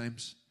at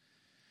times.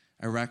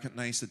 I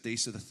recognize that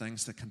these are the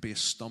things that can be a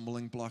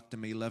stumbling block to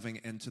me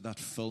living into that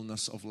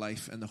fullness of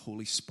life in the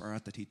Holy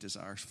Spirit that He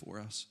desires for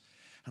us.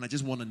 And I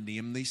just want to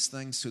name these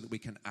things so that we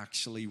can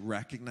actually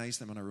recognize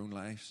them in our own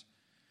lives.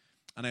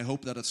 And I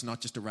hope that it's not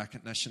just a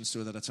recognition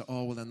so that it's,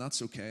 oh, well, then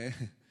that's okay.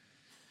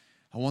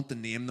 I want to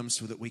name them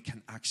so that we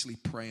can actually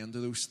pray into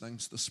those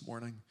things this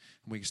morning.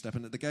 And we can step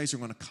into it. The guys are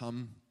going to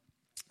come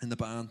in the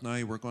band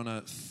now. We're going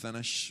to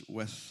finish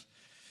with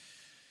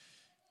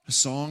a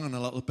song in a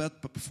little bit.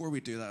 But before we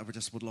do that, I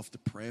would love to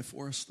pray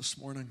for us this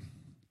morning.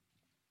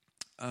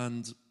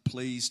 And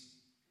please,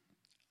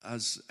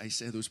 as I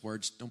say those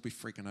words, don't be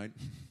freaking out.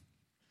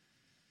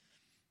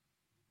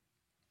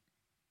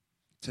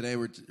 Today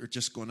we're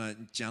just going to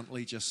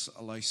gently just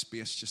allow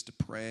space just to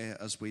pray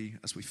as we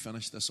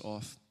finish this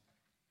off.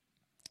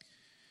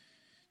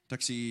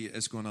 Dixie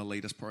is going to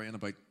lead us probably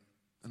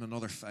in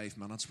another 5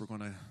 minutes. We're going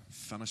to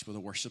finish with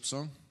a worship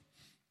song.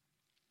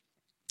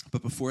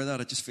 But before that,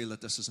 I just feel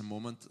that this is a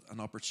moment, an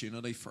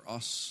opportunity for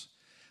us.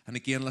 And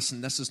again, listen,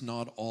 this is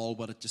not all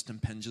what it just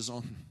impinges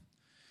on.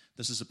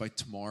 This is about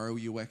tomorrow,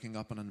 you waking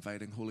up and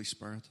inviting Holy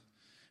Spirit.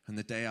 And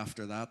the day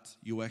after that,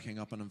 you waking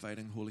up and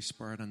inviting Holy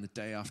Spirit. And the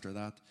day after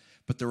that.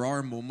 But there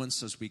are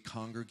moments as we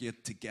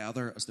congregate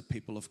together as the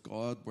people of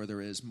God where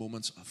there is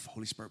moments of,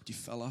 Holy Spirit, would you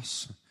fill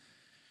us?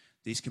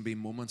 These can be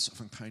moments of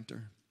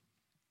encounter.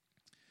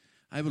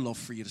 I would love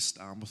for you to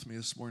stand with me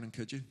this morning,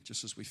 could you?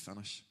 Just as we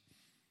finish.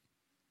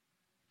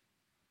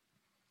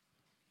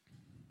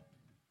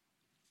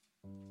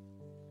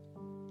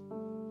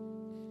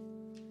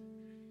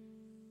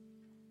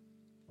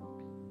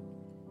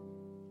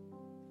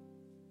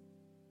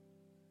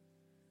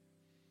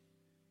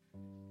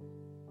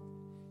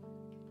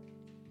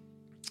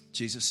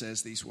 Jesus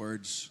says these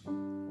words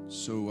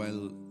so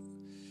well.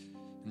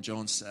 In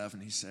John 7,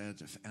 he said,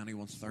 if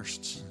anyone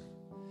thirsts,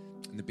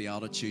 in the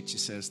Beatitudes he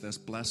says this,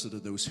 blessed are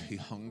those who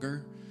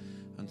hunger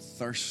and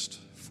thirst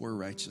for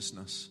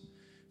righteousness,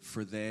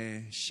 for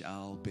they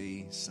shall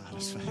be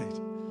satisfied.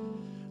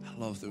 I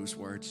love those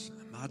words.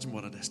 Imagine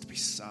what it is to be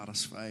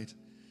satisfied.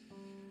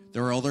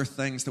 There are other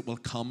things that will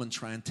come and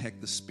try and take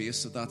the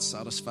space of that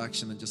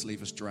satisfaction and just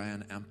leave us dry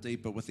and empty.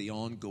 But with the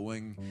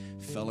ongoing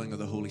filling of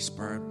the Holy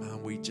Spirit,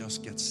 man, we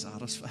just get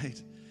satisfied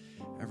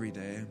every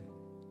day.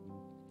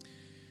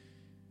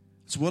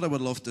 So what I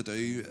would love to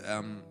do,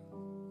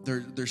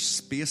 there's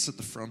space at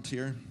the front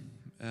here.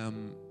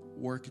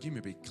 Or could you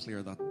maybe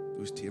clear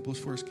those tables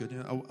for us, could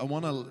you? I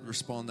want to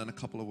respond in a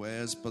couple of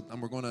ways,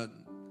 and we're going to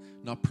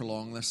not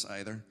prolong this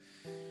either.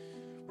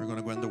 We're going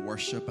to go into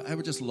worship. I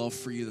would just love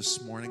for you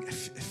this morning,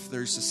 if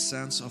there's a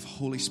sense of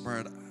Holy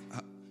Spirit,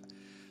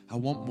 I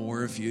want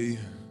more of you.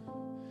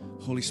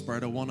 Holy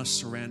Spirit, I want to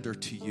surrender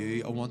to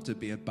you. I want to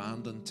be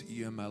abandoned to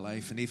you in my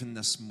life. And even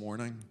this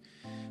morning,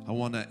 I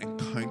want to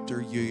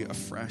encounter you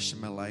afresh in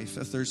my life.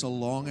 If there's a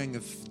longing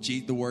of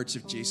the words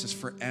of Jesus,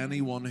 for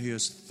anyone who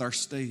is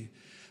thirsty,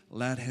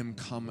 let him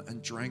come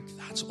and drink.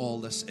 That's all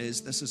this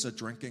is. This is a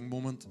drinking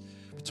moment.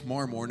 But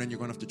tomorrow morning, you're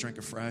going to have to drink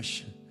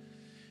afresh.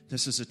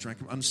 This is a drink.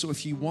 And so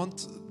if you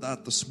want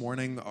that this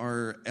morning,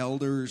 our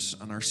elders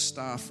and our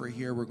staff are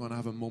here. We're going to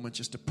have a moment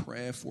just to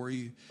pray for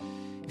you.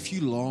 If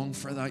you long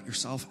for that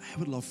yourself, I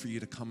would love for you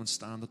to come and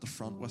stand at the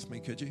front with me,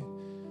 could you?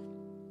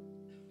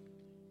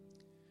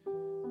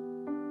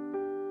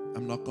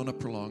 I'm not going to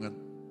prolong it.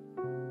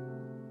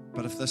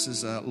 But if this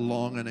is a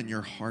longing in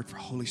your heart for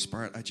Holy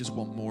Spirit, I just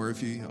want more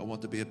of you. I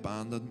want to be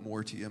abandoned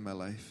more to you in my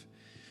life.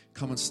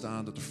 Come and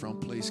stand at the front,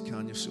 please,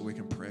 can you, so we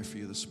can pray for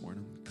you this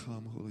morning.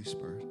 Come, Holy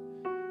Spirit.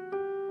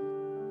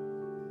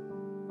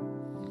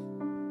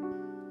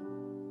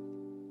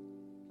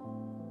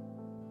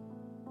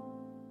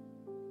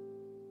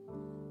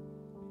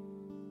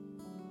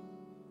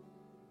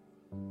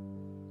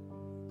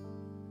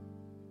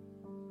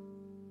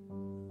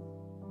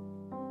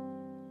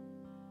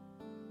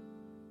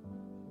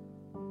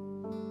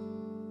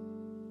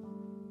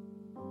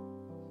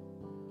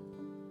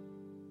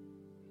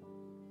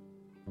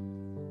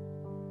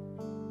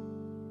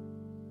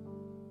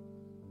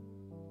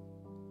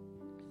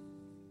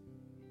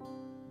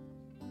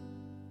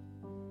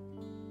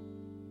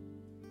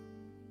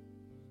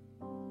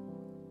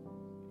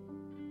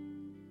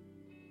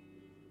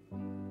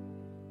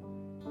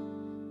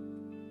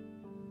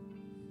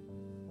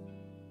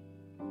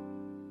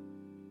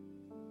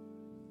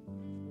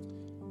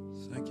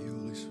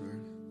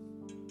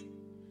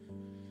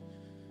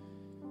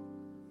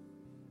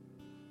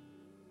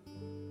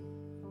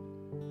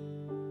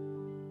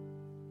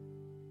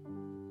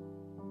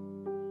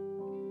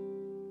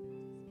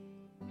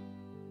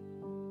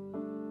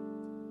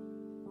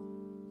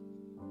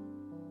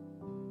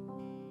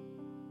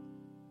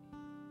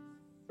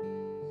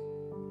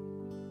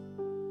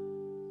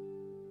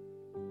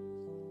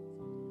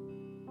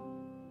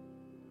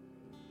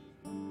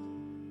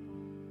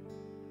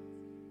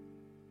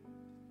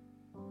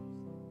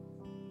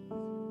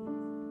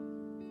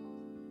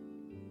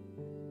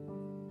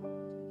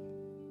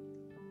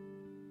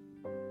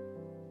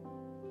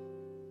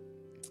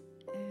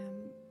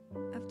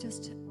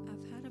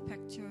 I've had a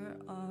picture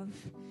of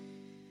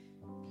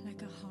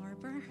like a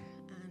harbour,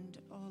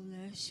 and all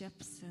the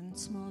ships and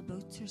small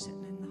boats are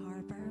sitting in the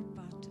harbour,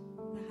 but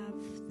they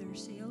have their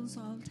sails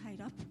all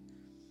tied up.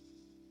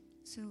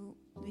 So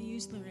they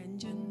use their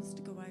engines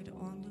to go out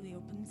onto the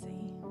open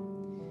sea.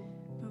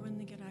 But when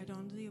they get out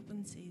onto the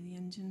open sea, the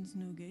engine's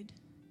no good.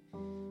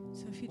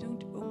 So if you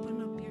don't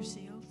open up your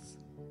sails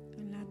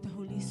and let the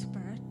Holy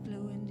Spirit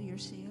blow into your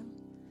sail,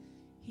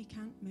 He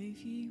can't move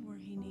you where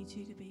He needs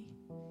you to be.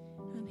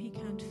 And He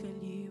can't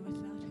fill you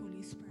with that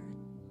Holy Spirit,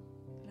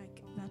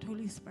 like that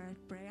Holy Spirit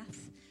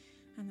breath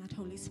and that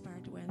Holy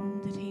Spirit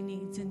wind that He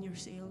needs in your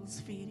sails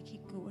for you to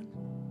keep going.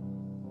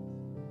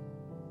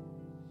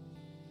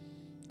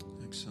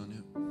 Thanks,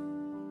 Sonia.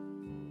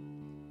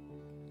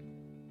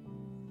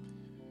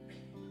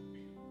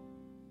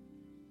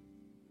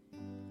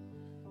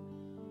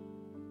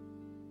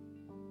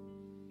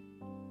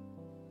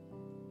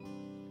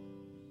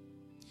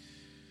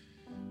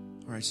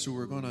 All right, so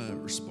we're going to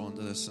respond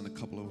to this in a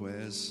couple of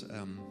ways.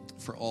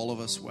 For all of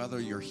us, whether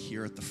you're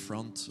here at the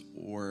front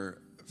or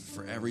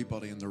for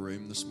everybody in the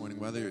room this morning,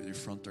 whether you're at the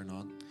front or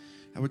not,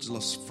 I would just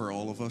love for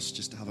all of us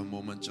just to have a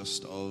moment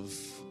just of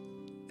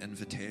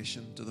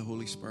invitation to the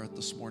Holy Spirit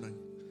this morning.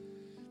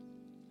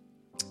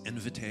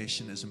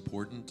 Invitation is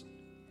important.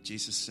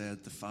 Jesus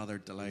said the Father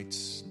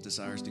delights and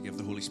desires to give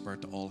the Holy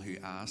Spirit to all who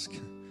ask.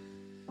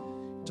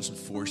 Doesn't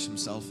force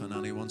Himself on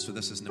anyone, so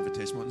this is an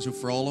invitation. And so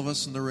for all of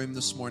us in the room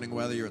this morning,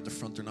 whether you're at the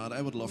front or not,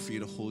 I would love for you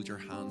to hold your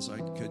hands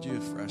out. Could you,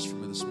 afresh for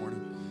me this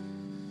morning?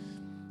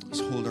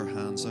 Just hold our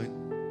hands out.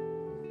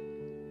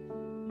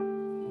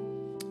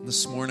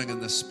 This morning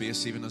in this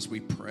space, even as we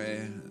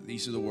pray,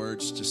 these are the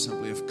words just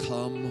simply of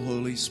come,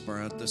 Holy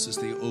Spirit. This is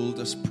the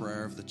oldest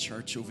prayer of the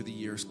church over the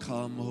years.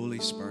 Come, Holy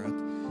Spirit.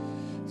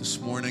 This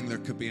morning there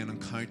could be an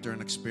encounter, an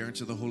experience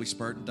of the Holy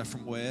Spirit in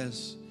different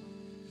ways.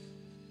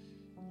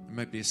 There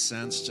might be a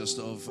sense just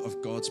of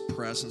God's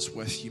presence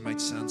with you. You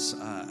might sense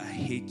a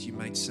heat. You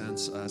might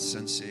sense a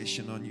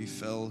sensation on you.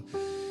 Phil,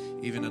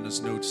 even in his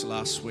notes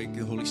last week,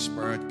 the Holy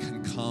Spirit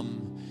can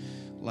come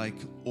like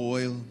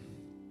oil,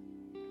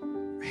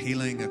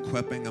 healing,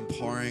 equipping,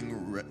 empowering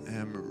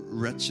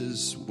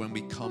riches. When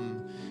we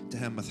come to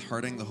Him with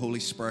hurting, the Holy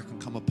Spirit can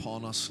come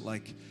upon us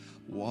like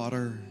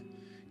water,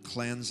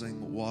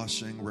 cleansing,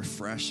 washing,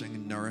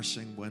 refreshing,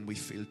 nourishing when we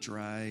feel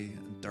dry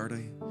and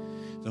dirty.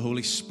 The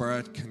Holy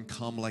Spirit can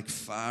come like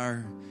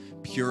fire,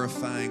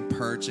 purifying,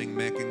 purging,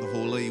 making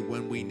holy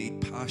when we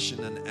need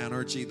passion and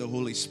energy. The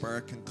Holy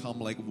Spirit can come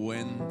like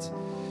wind,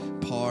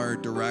 power,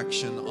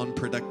 direction,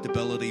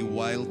 unpredictability,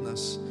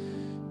 wildness,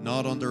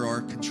 not under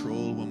our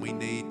control when we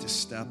need to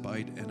step out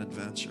in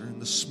adventure.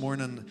 And this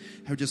morning,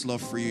 I would just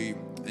love for you,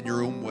 in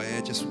your own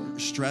way, just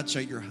stretch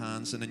out your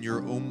hands and in your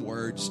own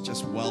words,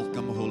 just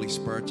welcome Holy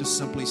Spirit. Just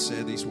simply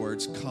say these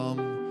words, come,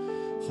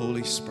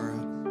 Holy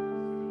Spirit.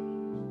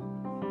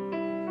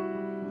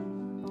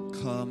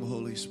 Come,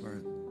 Holy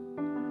Spirit.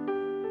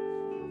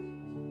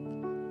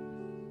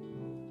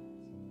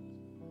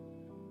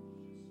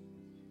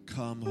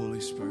 Come, Holy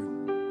Spirit.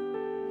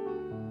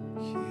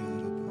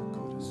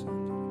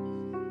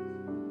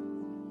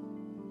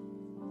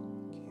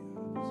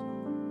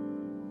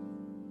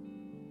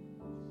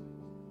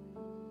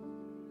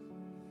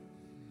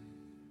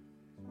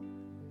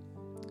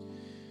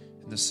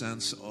 In the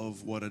sense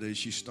of what it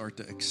is you start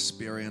to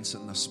experience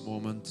in this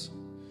moment,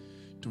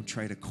 don't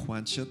try to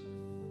quench it.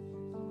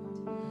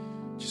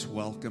 Just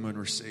welcome and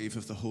receive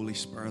of the Holy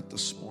Spirit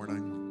this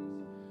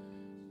morning.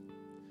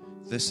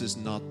 This is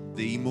not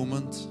the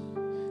moment.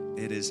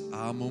 It is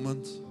a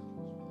moment.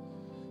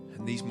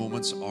 And these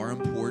moments are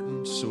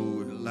important, so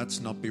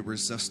let's not be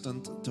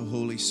resistant to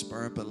Holy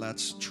Spirit, but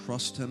let's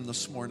trust Him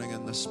this morning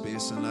in this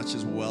space, and let's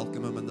just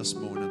welcome Him in this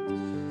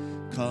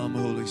moment. Come,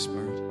 Holy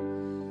Spirit.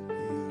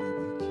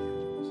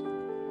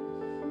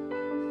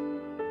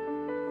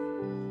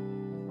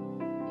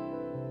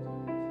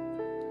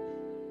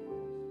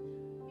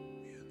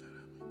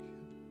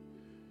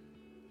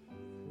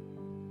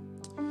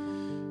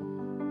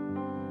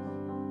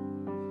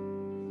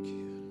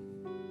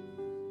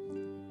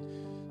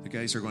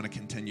 Guys are going to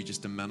continue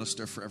just to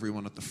minister for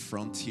everyone at the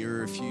front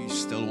here. If you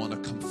still want to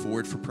come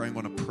forward for prayer, I'm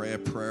going to pray a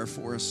prayer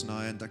for us now,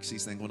 and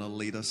Dixie's then going to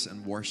lead us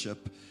in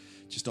worship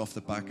just off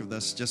the back of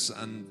this.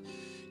 And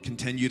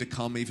continue to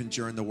come even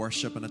during the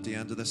worship, and at the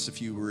end of this,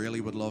 if you really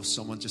would love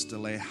someone just to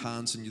lay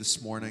hands on you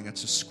this morning,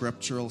 it's a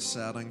scriptural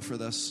setting for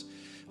this,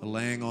 a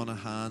laying on of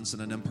hands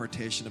and an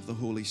impartation of the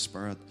Holy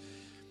Spirit.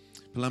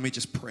 But let me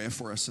just pray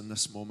for us in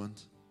this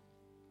moment.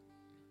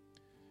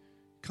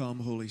 Come,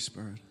 Holy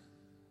Spirit.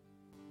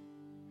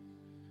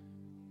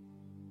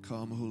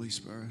 Come, Holy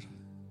Spirit.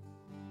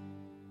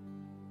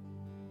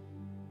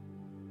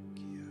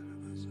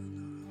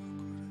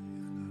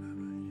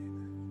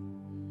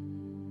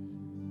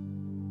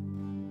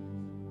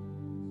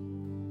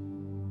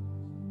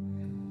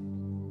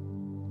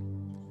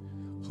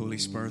 Holy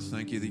Spirit,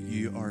 thank you that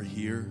you are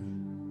here.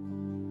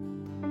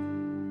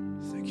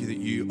 Thank you that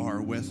you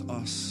are with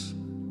us.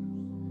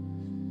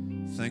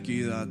 Thank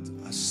you that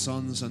as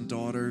sons and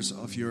daughters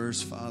of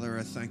yours, Father,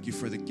 I thank you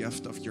for the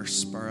gift of your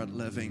Spirit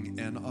living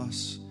in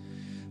us.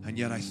 And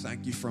yet I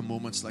thank you for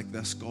moments like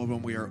this, God,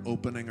 when we are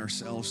opening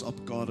ourselves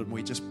up, God, and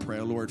we just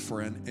pray, Lord,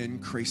 for an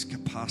increased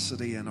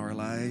capacity in our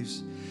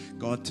lives.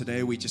 God,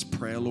 today we just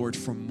pray, Lord,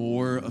 for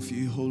more of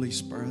you, Holy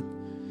Spirit.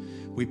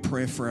 We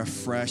pray for a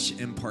fresh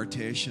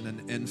impartation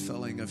and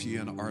infilling of you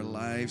in our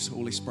lives,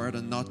 Holy Spirit,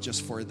 and not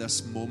just for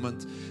this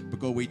moment, but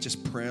God, we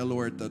just pray,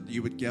 Lord, that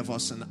you would give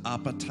us an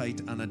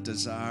appetite and a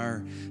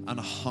desire and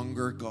a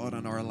hunger, God,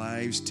 in our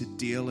lives to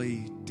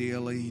daily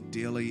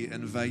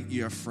invite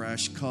you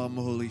afresh. Come,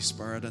 Holy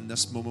Spirit, in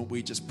this moment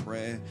we just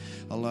pray,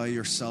 allow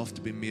yourself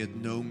to be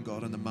made known,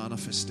 God, in the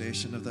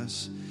manifestation of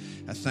this.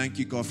 I thank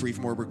you, God, for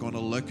even more we're going to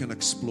look and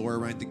explore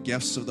around the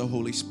gifts of the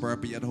Holy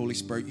Spirit. But yet, Holy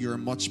Spirit, you are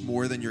much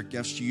more than your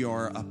gifts. You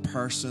are a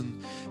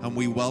person, and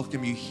we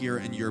welcome you here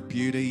in your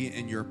beauty,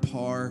 in your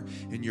power,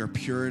 in your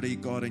purity,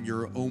 God, in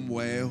your own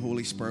way,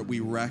 Holy Spirit. We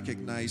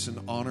recognize and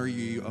honor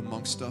you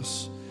amongst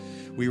us.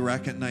 We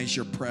recognize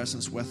your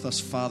presence with us.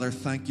 Father,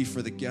 thank you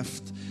for the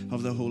gift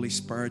of the Holy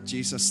Spirit.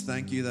 Jesus,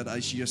 thank you that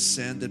as you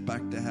ascended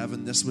back to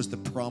heaven, this was the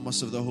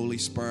promise of the Holy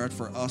Spirit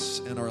for us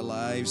in our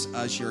lives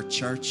as your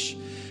church.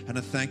 And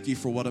I thank you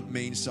for what it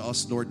means to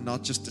us, Lord,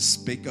 not just to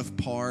speak of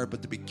power,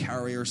 but to be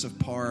carriers of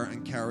power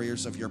and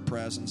carriers of your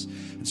presence.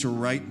 And so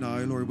right now,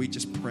 Lord, we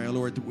just pray,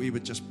 Lord, that we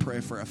would just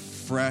pray for a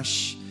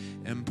fresh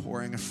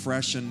impouring, a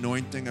fresh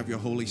anointing of your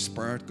Holy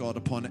Spirit, God,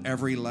 upon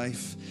every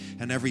life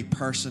and every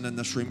person in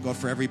this room. God,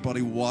 for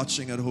everybody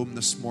watching at home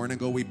this morning,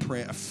 God, we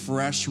pray a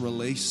fresh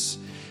release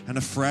and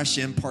a fresh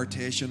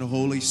impartation,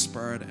 Holy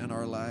Spirit, in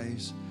our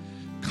lives.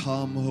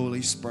 Come,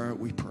 Holy Spirit,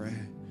 we pray.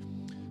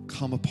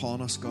 Come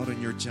upon us, God,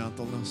 in your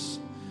gentleness.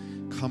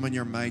 Come in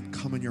your might.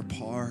 Come in your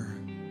power.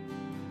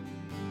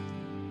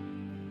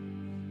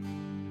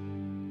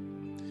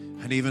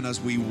 And even as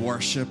we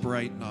worship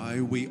right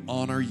now, we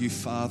honor you,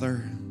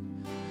 Father.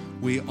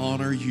 We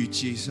honor you,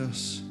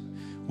 Jesus.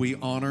 We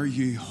honor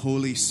you,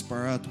 Holy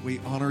Spirit. We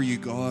honor you,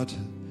 God,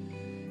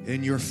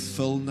 in your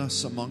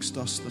fullness amongst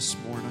us this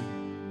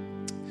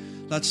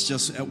morning. Let's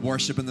just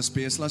worship in the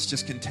space. Let's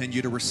just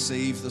continue to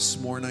receive this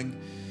morning.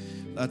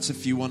 That's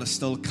if you want to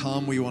still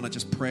come, we want to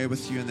just pray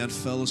with you, and then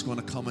Phil is going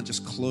to come and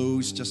just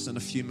close just in a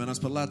few minutes.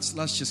 But let's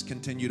just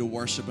continue to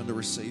worship and to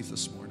receive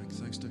this morning.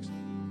 Thanks, Dixon.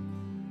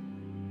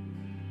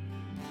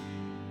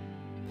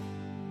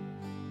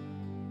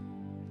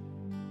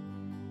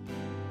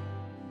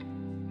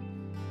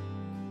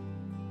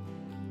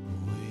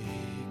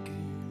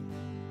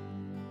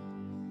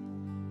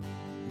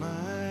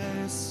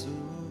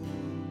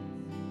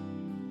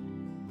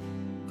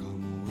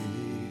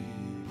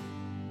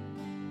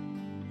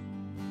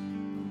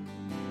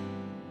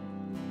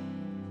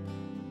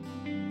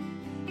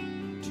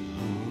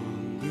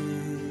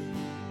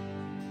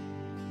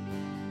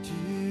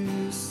 To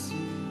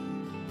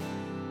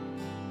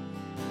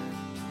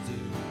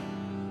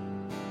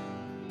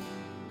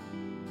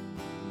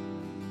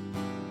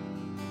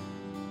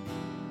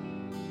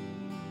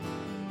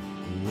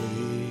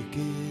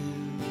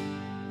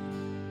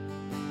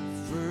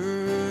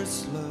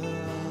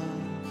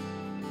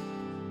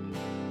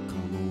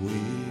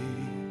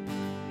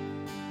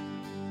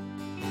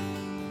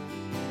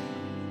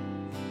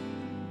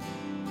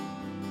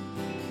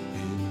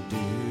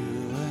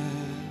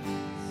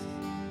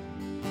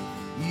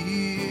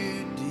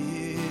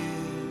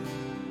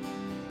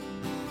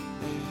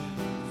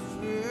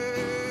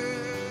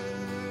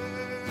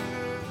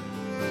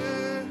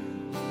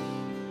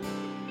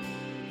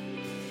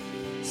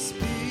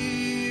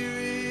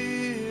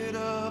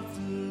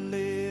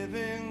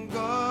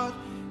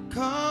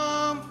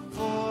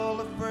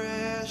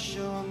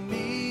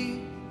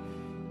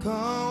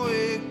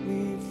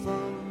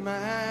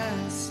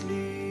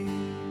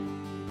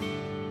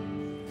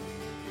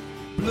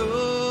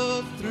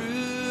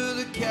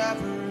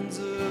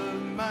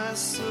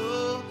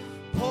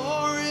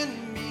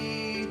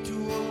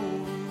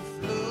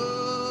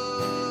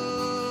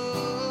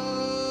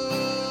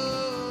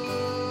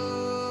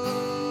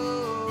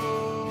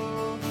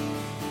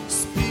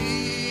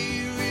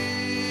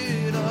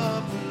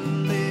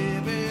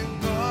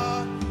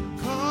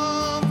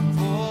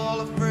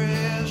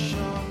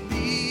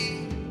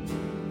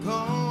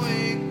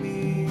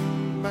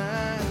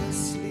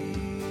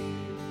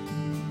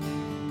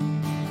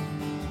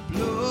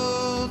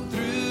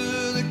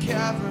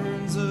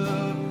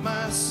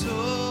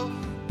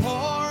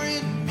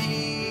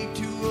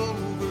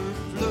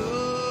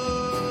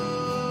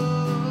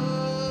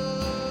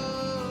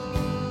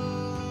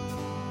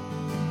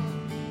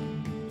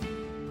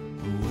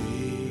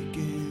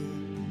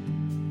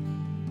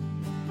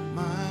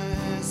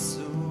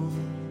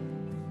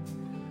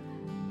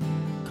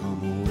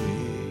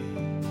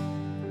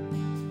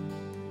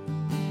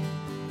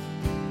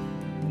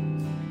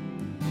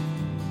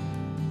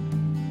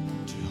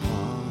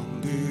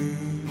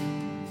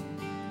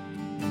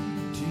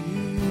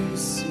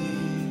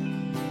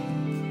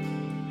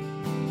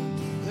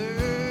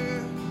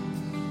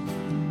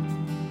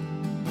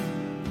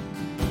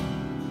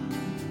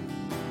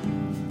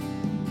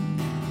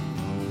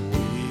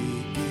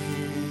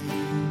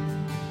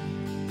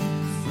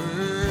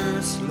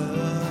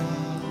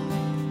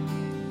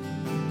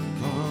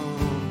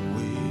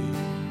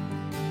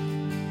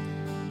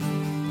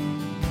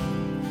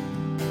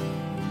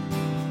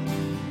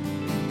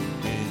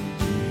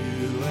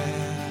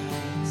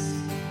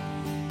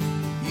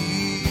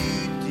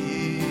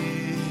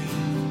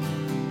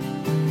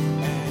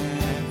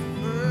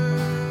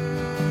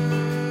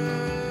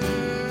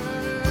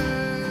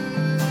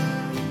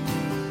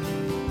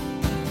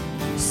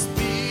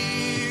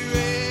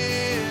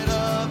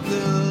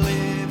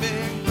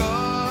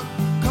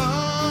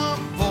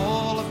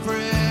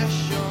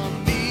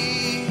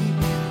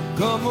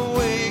Come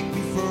awake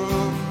me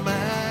from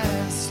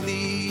my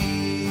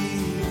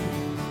sleep.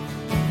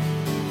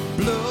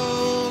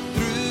 Blow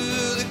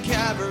through the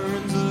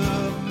caverns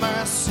of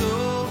my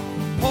soul.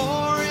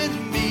 Pour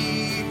into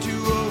me to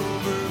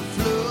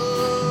overflow.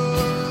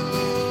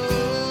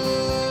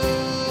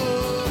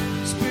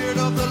 Spirit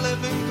of the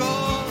living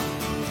God.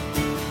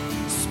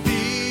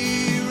 Spirit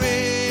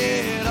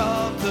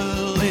of the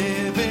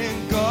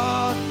living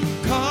God.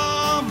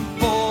 Come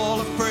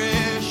fall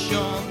afresh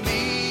on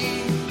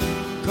me.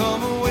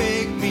 Come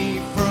awake me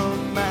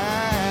from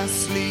my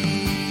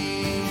sleep.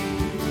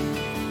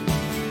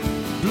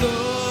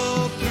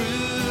 Blow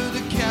through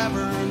the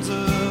caverns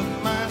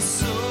of my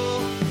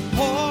soul.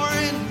 Pour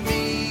in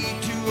me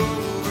to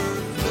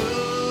overflow.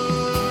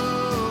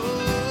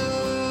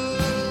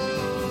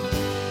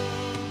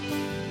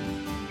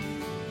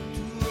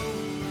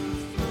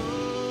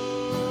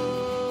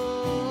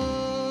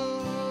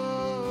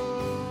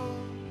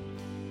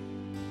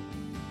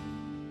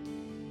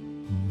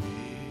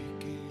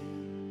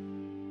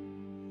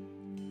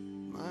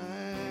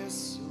 My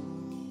soul,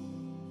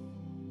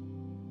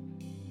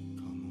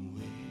 come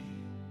away.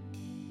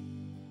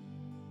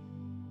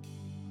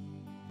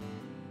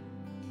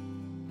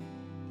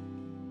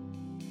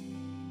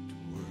 To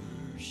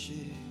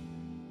worship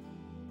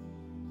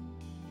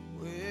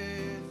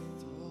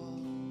with all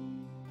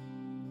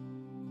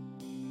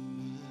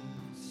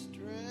my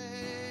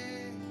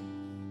strength.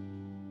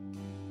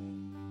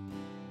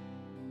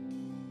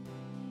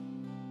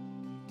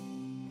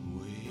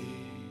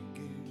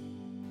 Awaken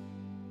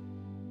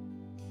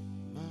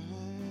my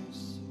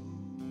soul,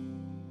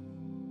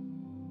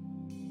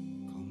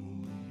 come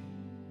away.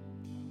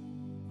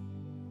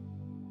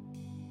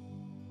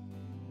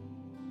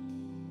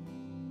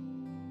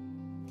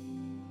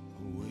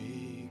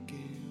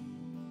 Awaken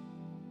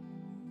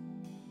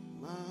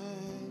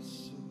my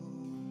soul,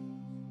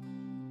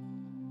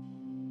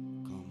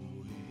 come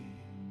away.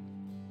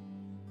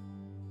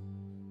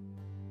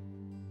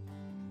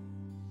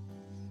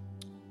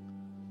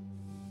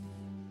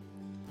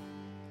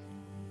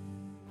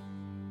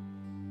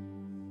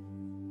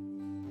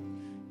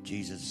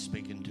 Jesus,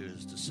 speaking to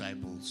his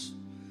disciples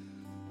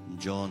in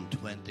John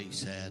 20,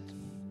 said,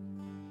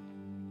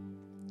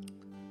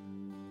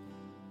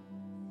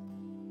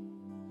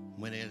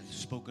 when he had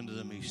spoken to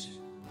them,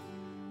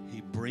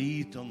 he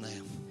breathed on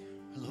them.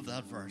 I love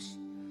that verse.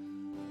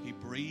 He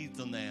breathed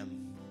on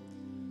them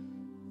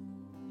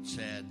and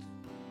said,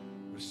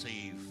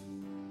 receive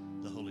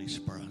the Holy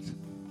Spirit.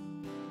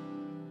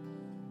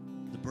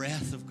 The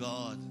breath of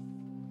God,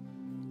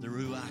 the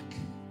Ruach,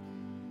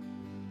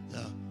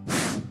 the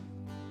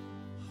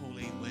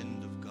holy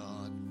wind of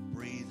God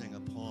breathing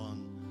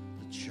upon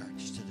the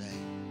church today.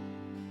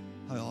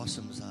 How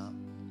awesome is that?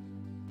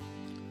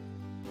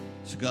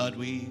 So God,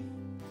 we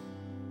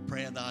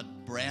pray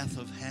that breath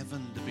of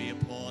heaven to be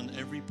upon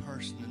every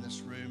person in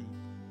this room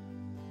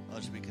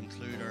as we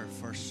conclude our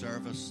first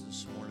service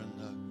this morning.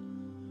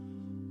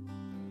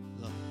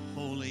 The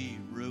holy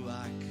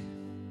Ruach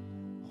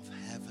of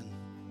heaven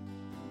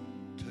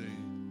to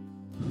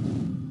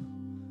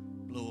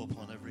blow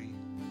upon every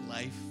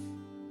life,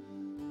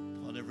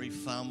 upon every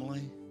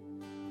family,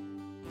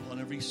 upon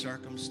every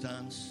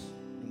circumstance,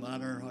 no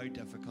matter how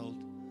difficult,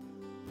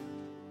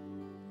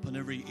 upon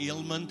every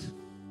ailment,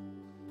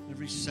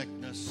 every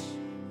sickness.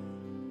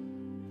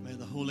 May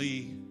the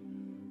holy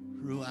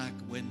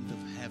Ruach wind of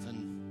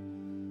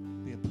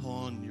heaven be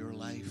upon your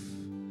life,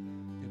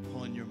 be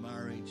upon your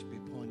marriage, be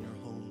upon your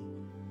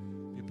home,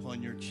 be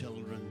upon your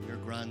children, your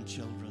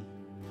grandchildren.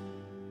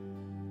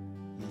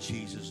 In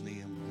Jesus'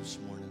 name this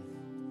morning.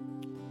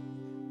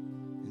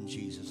 In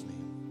Jesus'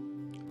 name.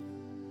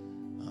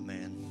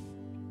 Amen.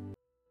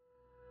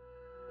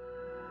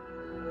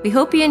 We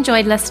hope you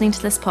enjoyed listening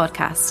to this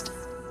podcast.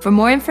 For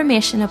more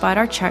information about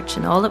our church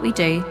and all that we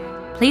do,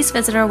 please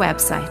visit our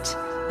website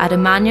at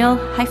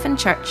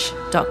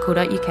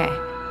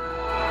emmanuel-church.co.uk.